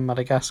teams there,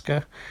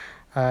 Madagascar.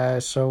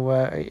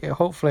 So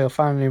hopefully he'll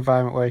find an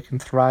environment where he can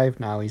thrive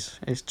now.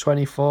 He's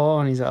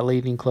 24 and he's at a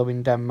leading club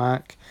in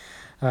Denmark.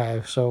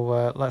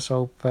 So let's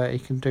hope he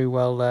can do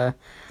well there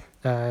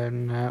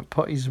and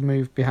put his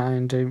move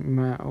behind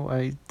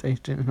him. He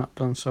did not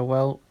done so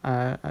well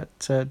at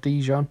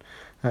Dijon.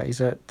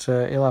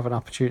 He'll have an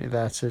opportunity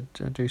there to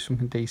do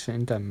something decent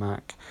in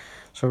Denmark.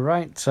 So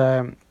right,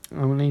 I'm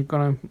going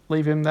to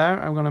leave him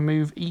there. I'm going to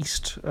move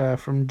east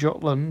from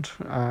Jutland.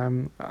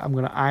 I'm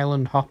going to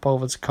island hop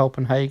over to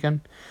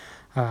Copenhagen.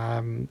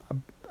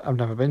 I've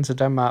never been to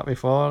Denmark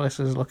before. This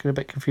is looking a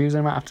bit confusing.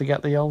 I might have to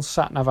get the old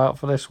sat nav out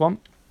for this one.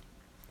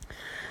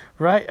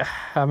 Right,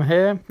 I'm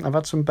here. I've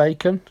had some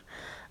bacon.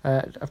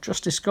 I've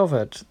just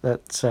discovered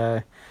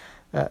that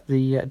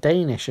the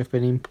Danish have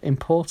been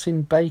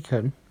exporting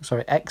bacon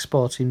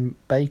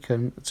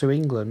to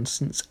England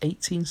since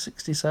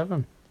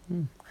 1867.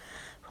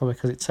 Probably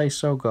because it tastes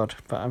so good.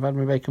 But I've had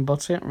my bacon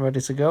butty. I'm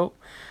ready to go.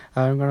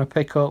 I'm going to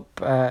pick up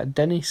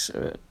Dennis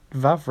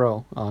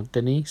Vavro.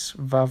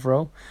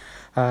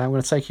 I'm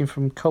going to take him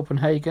from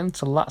Copenhagen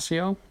to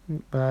Lazio.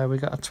 We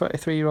got a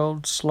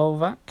 23-year-old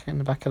Slovak in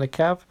the back of the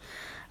cab.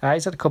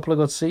 He's had a couple of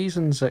good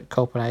seasons at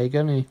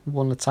Copenhagen. He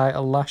won the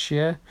title last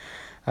year.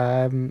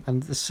 And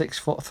the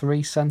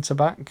 6'3" centre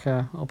back.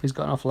 Hope he's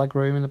got enough leg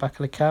room in the back of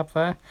the cab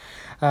there.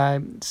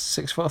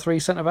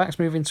 6'3" centre backs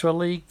moving to a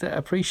league that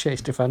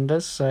appreciates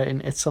defenders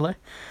in Italy.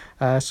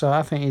 So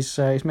I think he's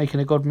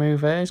making a good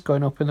move here. He's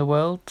going up in the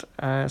world.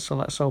 So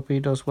let's hope he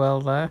does well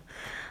there.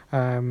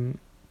 And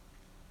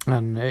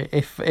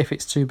if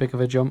it's too big of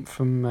a jump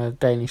from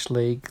Danish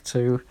league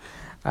to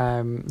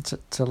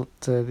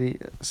the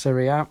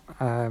Serie A,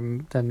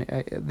 then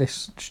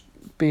this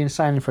being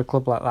signing for a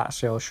club like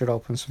Lazio should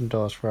open some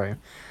doors for him.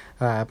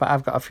 But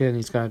I've got a feeling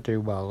he's going to do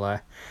well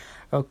there.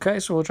 Okay,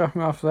 so we'll drop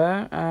him off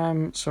there.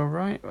 We're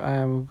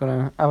going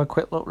to have a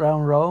quick look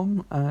around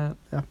Rome.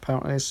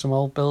 Apparently there's some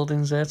old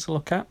buildings there to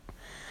look at.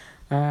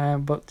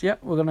 But yeah,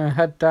 we're going to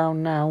head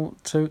down now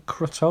to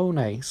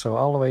Crotone, so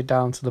all the way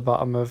down to the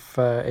bottom of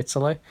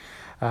Italy.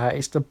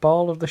 It's the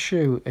ball of the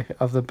shoe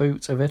of the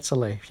boot of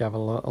Italy, if you have a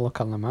look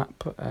on the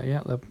map.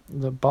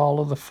 The ball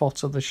of the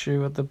foot of the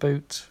shoe of the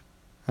boot.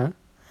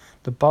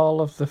 The ball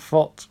of the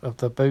foot of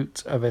the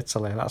boot of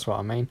Italy, that's what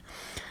I mean.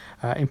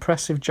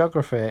 Impressive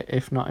geography,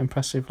 if not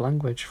impressive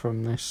language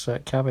from this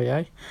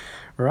cabbie.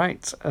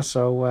 Right,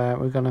 so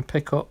we're going to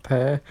pick up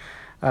here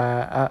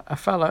a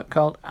fella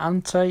called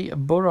Ante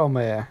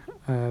Borromeo.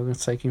 We're going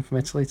to take him from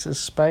Italy to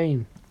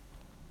Spain.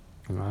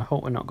 I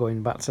hope we're not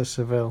going back to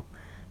Seville.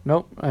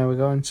 Nope, we're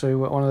going to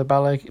one of the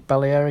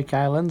Balearic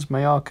Islands,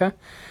 Mallorca.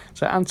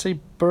 So Ante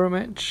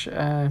Borromeo,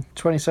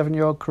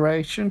 27-year-old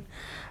Croatian.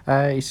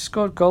 He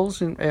scored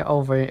goals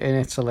over in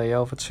Italy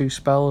over 2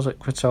 spells at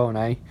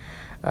Crotone.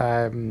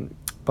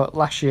 But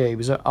last year he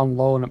was on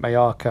loan at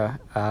Mallorca,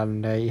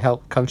 and he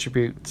helped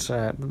contribute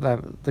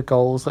the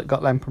goals that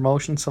got them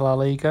promotion to La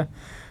Liga.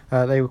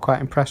 They were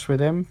quite impressed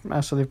with him,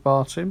 so they've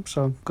bought him.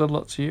 So good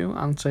luck to you,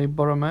 Ante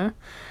Borromeo,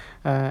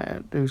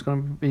 who's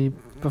going to be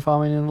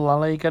performing in La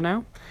Liga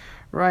now.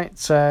 Right,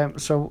 so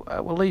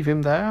we'll leave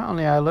him there on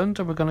the island,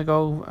 and we're going to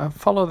go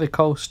follow the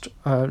coast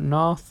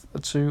north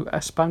to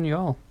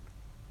Espanyol.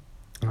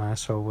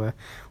 So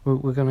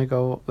we're going to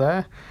go up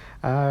there.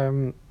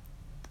 So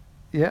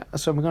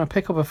we're going to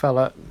pick up a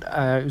fella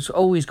who's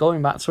always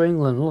going back to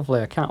England.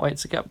 Lovely. I can't wait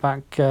to get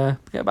back to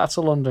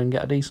London,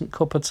 get a decent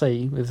cup of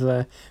tea with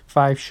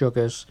 5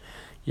 sugars.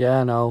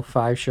 Yeah, no,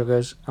 5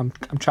 sugars. I'm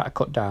trying to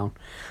cut down.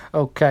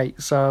 Okay,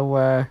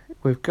 so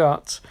we've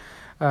got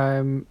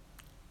we're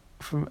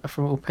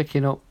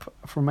picking up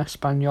from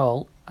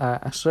Espanyol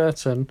a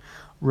certain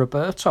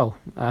Roberto,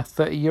 a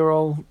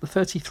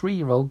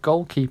 33-year-old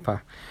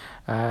goalkeeper.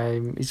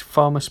 He's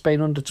former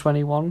Spain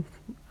under-21,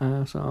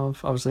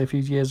 obviously a few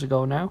years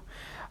ago now.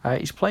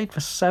 He's played for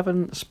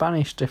 7 He's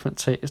played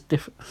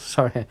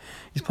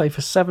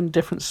for 7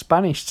 different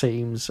Spanish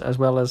teams, as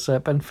well as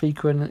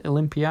Benfica and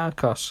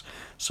Olympiacos.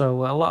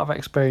 So a lot of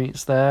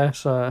experience there.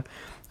 So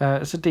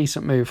it's a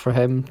decent move for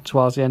him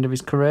towards the end of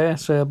his career.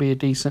 So he'll be a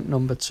decent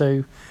number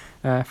 2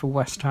 for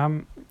West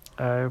Ham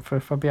for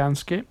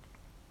Fabianski.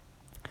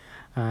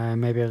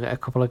 Maybe a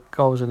couple of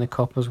goals in the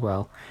cup as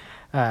well.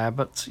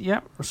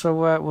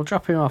 So we'll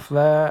drop him off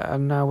there,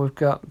 and now we've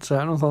got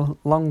another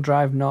long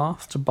drive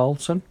north to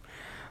Bolton.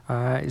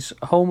 It's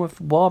home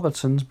of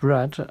Warburton's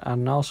bread,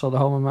 and also the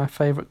home of my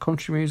favourite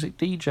country music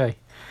DJ.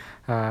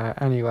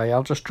 Anyway,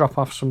 I'll just drop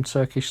off some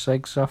Turkish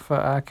cigs off at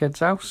our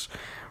kid's house.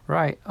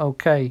 Right,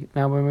 okay,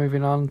 now we're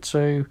moving on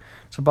to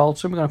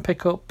Bolton. We're going to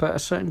pick up a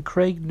certain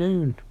Craig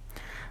Noon,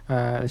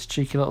 this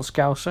cheeky little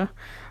scouser.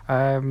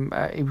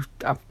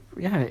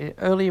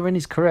 Earlier in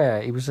his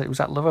career, it was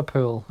at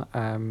Liverpool.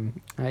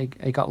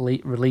 He got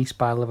released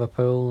by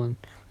Liverpool and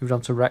moved on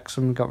to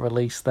Wrexham, got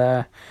released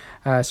there.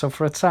 So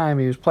for a time,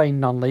 he was playing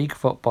non-league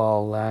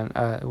football,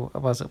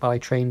 while he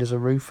trained as a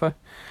roofer.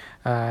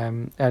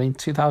 And in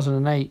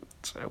 2008,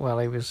 while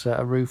he was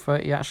a roofer,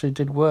 he actually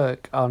did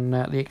work on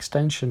the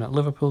extension at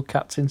Liverpool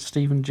captain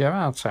Steven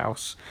Gerrard's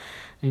house.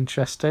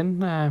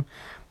 Interesting.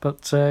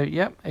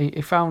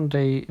 He found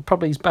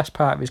probably his best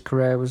part of his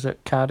career was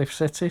at Cardiff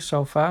City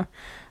so far.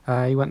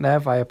 He went there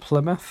via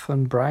Plymouth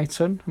and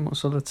Brighton,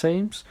 amongst other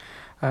teams.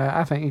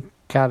 I think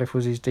Cardiff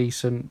was his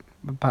decent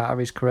part of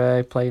his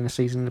career, playing a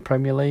season in the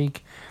Premier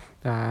League.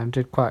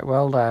 Did quite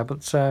well there,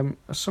 but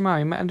somehow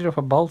he ended up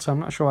at Bolton.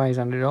 I'm not sure why he's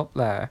ended up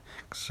there.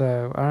 Cause,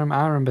 I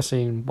remember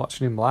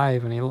watching him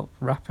live, and he looked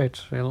rapid.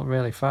 He looked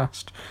really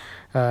fast.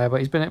 But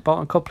he's been at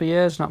Bolton a couple of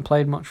years, not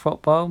played much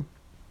football.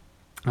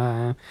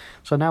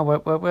 So now where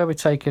are we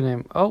taking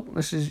him? Oh,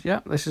 this is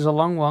a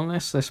long one.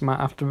 This might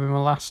have to be my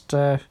last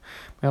fare.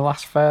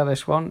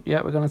 This one.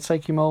 Yeah, we're going to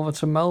take him over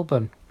to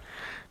Melbourne.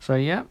 So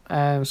yeah,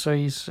 so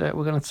he's we're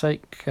going to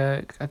take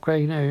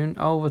Craig Noone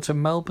over to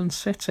Melbourne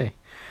City.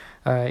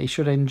 He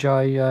should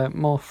enjoy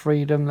more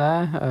freedom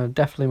there,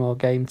 definitely more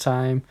game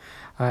time.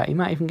 He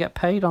might even get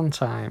paid on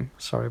time.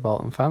 Sorry,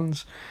 Bolton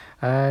fans.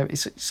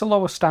 It's a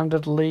lower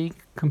standard league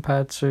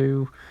compared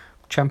to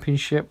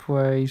Championship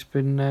where he's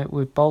been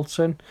with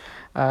Bolton.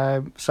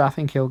 So I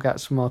think he'll get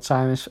some more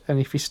time. And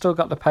if he's still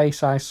got the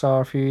pace I saw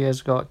a few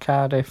years ago at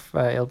Cardiff,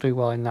 he'll do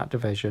well in that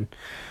division.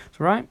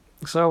 So right,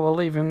 so we'll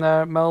leave him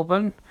there at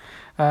Melbourne.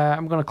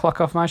 I'm going to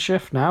clock off my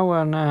shift now,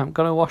 and I'm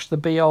going to wash the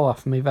BO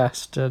off my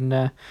vest. And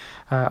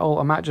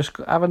I might just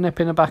have a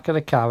nip in the back of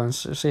the car and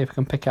see if I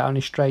can pick out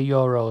any stray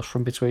euros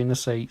from between the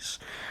seats.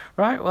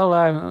 Right, well,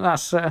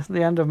 that's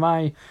the end of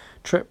my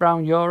trip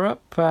round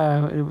Europe.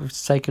 It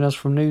was taking us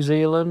from New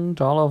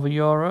Zealand all over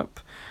Europe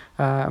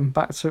and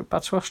back to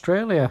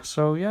Australia.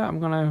 So yeah, I'm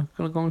gonna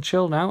go and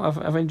chill now.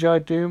 I've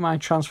enjoyed doing my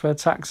transfer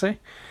taxi.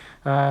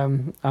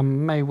 I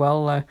may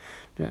well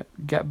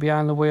get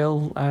behind the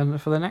wheel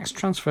for the next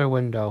transfer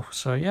window.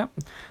 So yeah,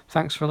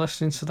 thanks for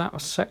listening to that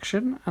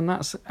section, and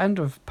that's the end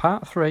of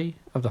part 3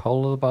 of the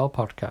Whole of the Ball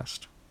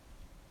podcast.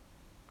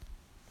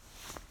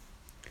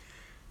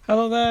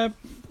 Hello there,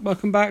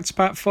 welcome back to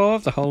part 4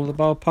 of the Whole of the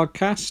Ball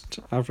podcast.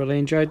 I've really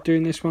enjoyed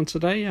doing this one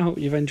today. I hope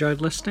you've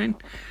enjoyed listening.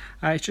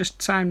 It's just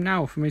time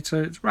now for me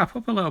to wrap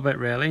up a little bit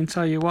really and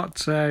tell you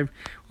what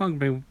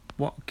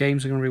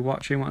games I'm going to be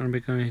watching, what I'm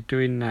going to be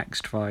doing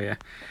next for you.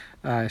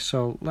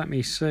 So let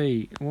me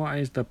see, what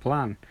is the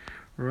plan?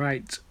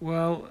 Right,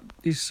 well,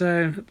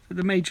 the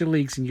major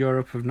leagues in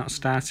Europe have not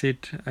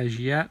started as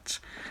yet,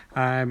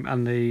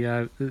 and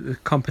the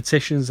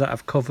competitions that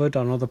I've covered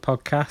on other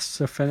podcasts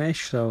are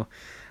finished. So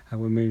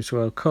Women's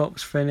World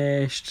Cup's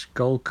finished,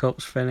 Gold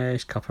Cup's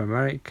finished, Copa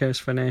America's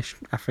finished,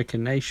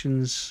 African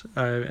Nations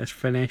is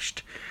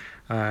finished.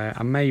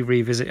 I may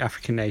revisit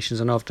African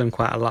Nations. I know I've done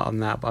quite a lot on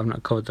that, but I've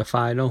not covered the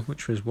final,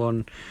 which was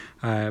won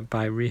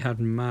by Riyad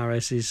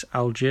Mahrez's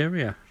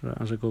Algeria. That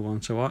was a good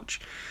one to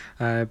watch.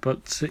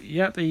 But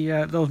yeah,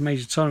 those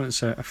major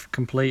tournaments are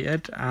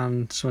completed,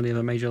 and some of the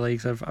other major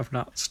leagues have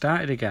not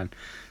started again.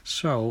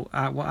 So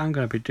what I'm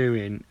going to be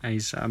doing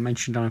is, I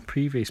mentioned on a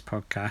previous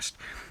podcast,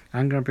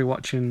 I'm going to be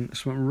watching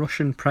some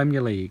Russian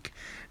Premier League.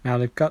 Now,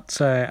 they've got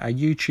a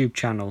YouTube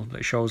channel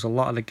that shows a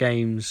lot of the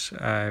games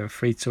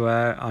free to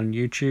air on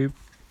YouTube.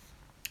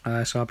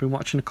 So I've been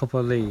watching a couple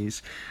of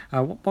these.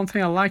 One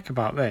thing I like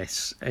about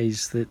this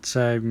is that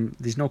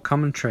there's no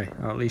commentary,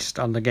 or at least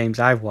on the games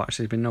I've watched,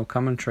 there's been no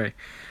commentary.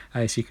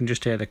 So you can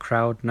just hear the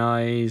crowd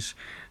noise,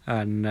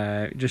 and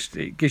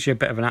it gives you a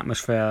bit of an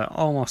atmosphere,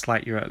 almost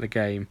like you're at the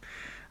game.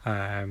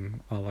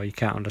 Although you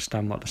can't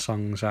understand what the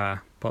songs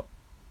are, but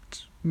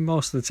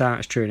most of the time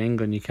it's true in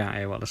England, you can't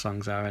hear what the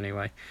songs are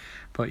anyway.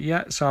 But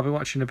yeah, so I'll be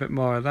watching a bit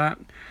more of that.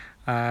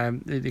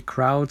 The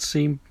crowds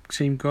seem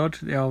good.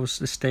 The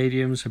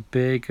stadiums are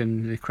big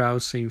and the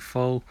crowds seem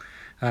full.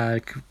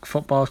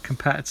 Football's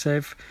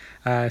competitive,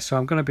 so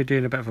I'm going to be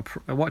doing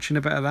watching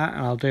a bit of that,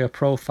 and I'll do a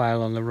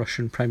profile on the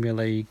Russian Premier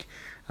League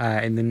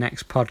in the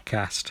next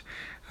podcast.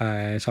 So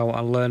I want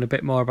to learn a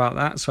bit more about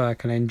that, so I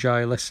can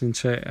enjoy listening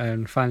to it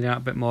and finding out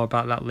a bit more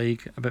about that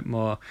league a bit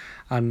more,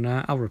 and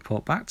I'll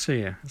report back to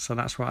you. So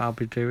that's what I'll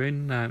be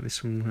doing. There's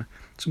some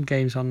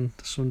games on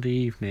Sunday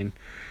evening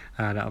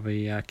that I'll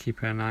be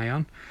keeping an eye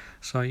on.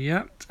 So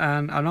yeah,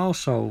 and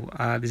also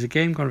there's a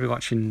game I'm going to be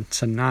watching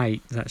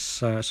tonight. That's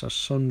so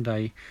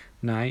Sunday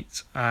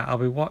night. I'll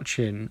be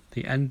watching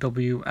the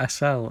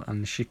NWSL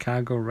and the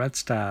Chicago Red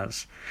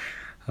Stars.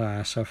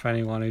 So for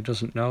anyone who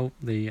doesn't know,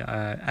 the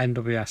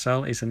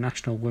NWSL is the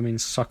National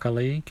Women's Soccer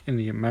League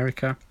in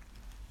America.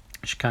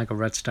 Chicago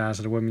Red Stars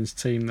are the women's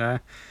team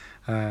there.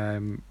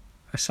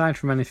 Aside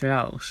from anything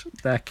else,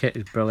 their kit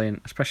is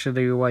brilliant, especially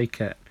the away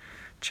kit.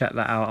 Check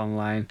that out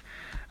online.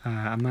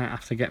 I might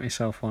have to get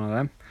myself one of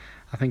them.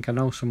 I think I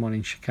know someone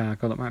in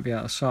Chicago that might be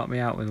able to sort me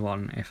out with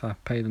one if I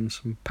pay them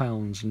some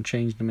pounds and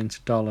change them into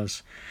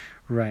dollars.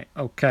 Right,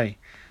 okay.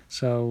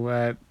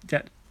 So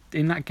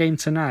in that game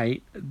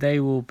tonight, they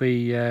will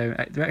be.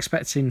 They're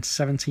expecting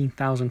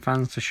 17,000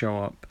 fans to show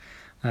up.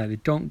 They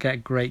don't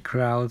get great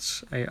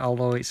crowds,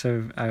 although it's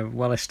a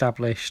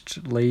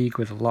well-established league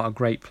with a lot of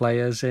great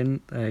players in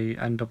the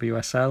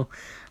NWSL.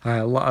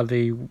 A lot of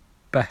the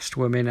best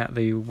women at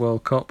the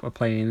World Cup are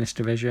playing in this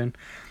division,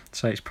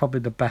 so it's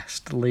probably the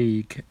best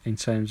league in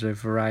terms of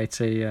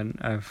variety and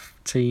of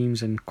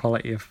teams and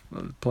quality of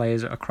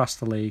players across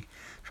the league.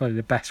 It's probably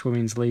the best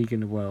women's league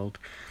in the world.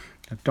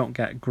 Don't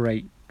get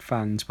great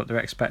fans, but they're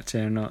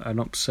expecting an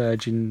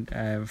upsurge in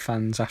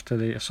fans after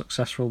the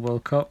successful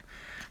World Cup.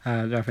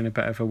 They're having a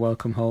bit of a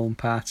welcome home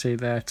party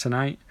there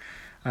tonight,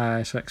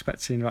 so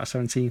expecting about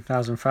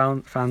 17,000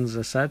 fans, as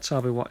I said, so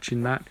I'll be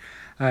watching that.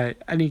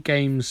 Any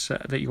games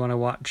that you want to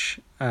watch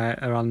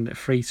are on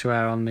free to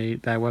air on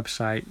their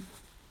website.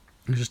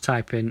 Just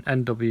type in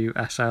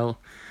NWSL,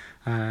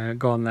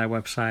 go on their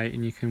website,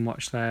 and you can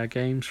watch their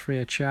games free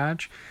of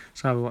charge.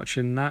 So I'll be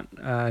watching that.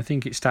 I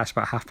think it starts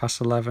about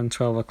 11:30,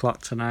 12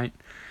 o'clock tonight.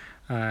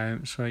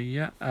 So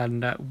yeah,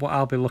 and what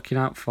I'll be looking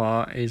out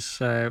for is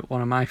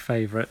one of my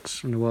favourites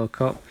from the World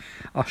Cup,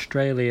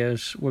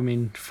 Australia's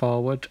women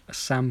forward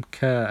Sam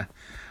Kerr.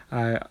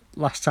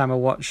 Last time I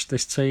watched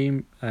this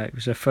team, it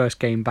was her first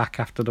game back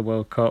after the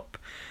World Cup.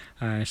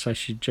 So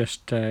she'd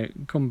just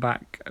come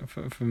back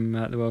from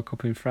the World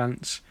Cup in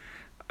France,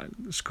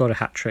 scored a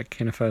hat-trick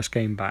in her first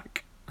game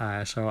back.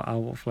 So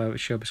I'll hopefully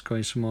she'll be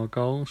scoring some more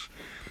goals.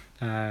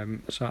 So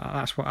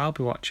that's what I'll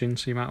be watching,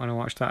 so you might want to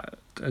watch that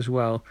as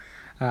well.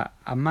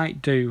 I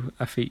might do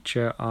a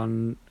feature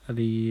on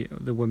the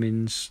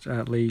women's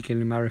league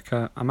in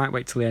America. I might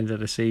wait till the end of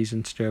the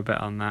season to do a bit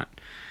on that,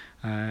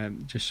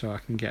 just so I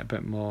can get a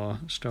bit more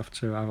stuff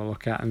to have a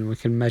look at, and we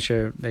can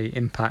measure the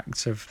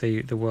impacts of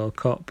the World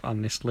Cup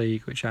on this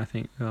league, which I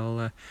think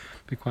will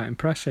be quite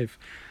impressive.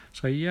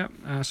 So yeah,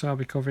 so I'll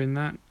be covering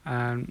that,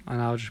 and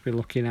I'll just be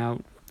looking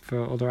out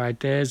for other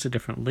ideas of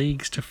different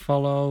leagues to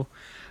follow,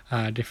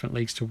 different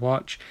leagues to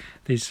watch.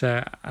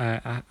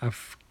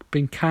 I've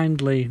been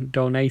kindly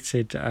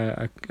donated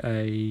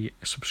a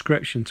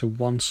subscription to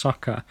One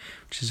Soccer,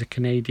 which is a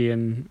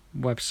Canadian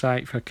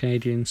website for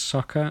Canadian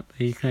soccer,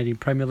 the Canadian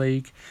Premier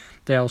League.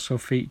 They also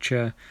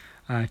feature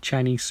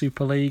Chinese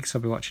Super League, so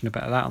I'll be watching a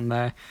bit of that on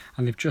there.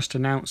 And they've just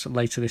announced that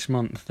later this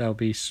month they'll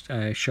be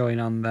showing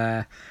on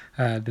there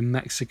the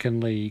Mexican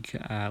League,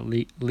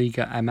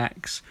 Liga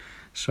MX.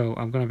 So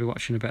I'm going to be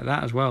watching a bit of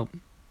that as well.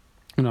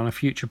 And on a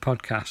future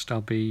podcast,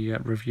 I'll be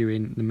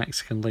reviewing the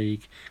Mexican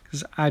League,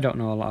 because I don't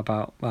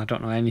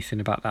know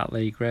anything about that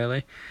league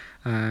really.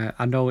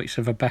 I know it's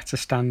of a better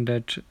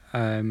standard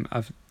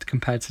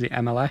compared to the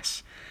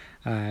MLS.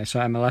 So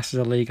MLS is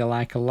a league I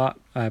like a lot,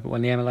 but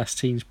when the MLS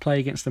teams play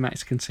against the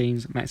Mexican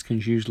teams,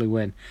 Mexicans usually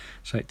win.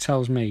 So it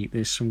tells me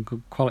there's some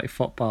good quality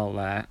football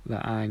there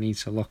that I need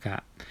to look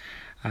at.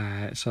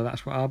 So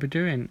that's what I'll be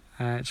doing.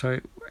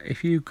 So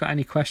if you've got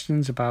any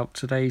questions about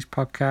today's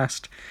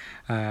podcast,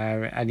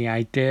 any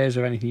ideas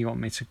or anything you want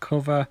me to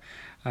cover,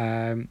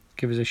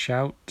 give us a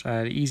shout.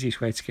 The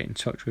easiest way to get in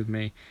touch with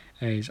me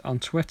is on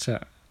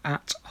Twitter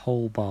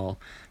 @Holeball.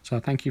 So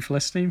thank you for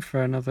listening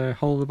for another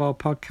Hole the Ball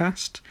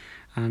podcast,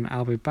 and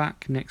I'll be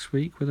back next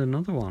week with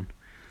another one.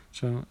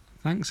 So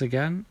thanks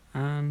again,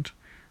 and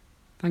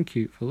thank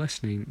you for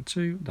listening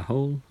to the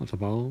Hole of the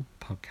Ball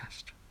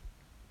podcast.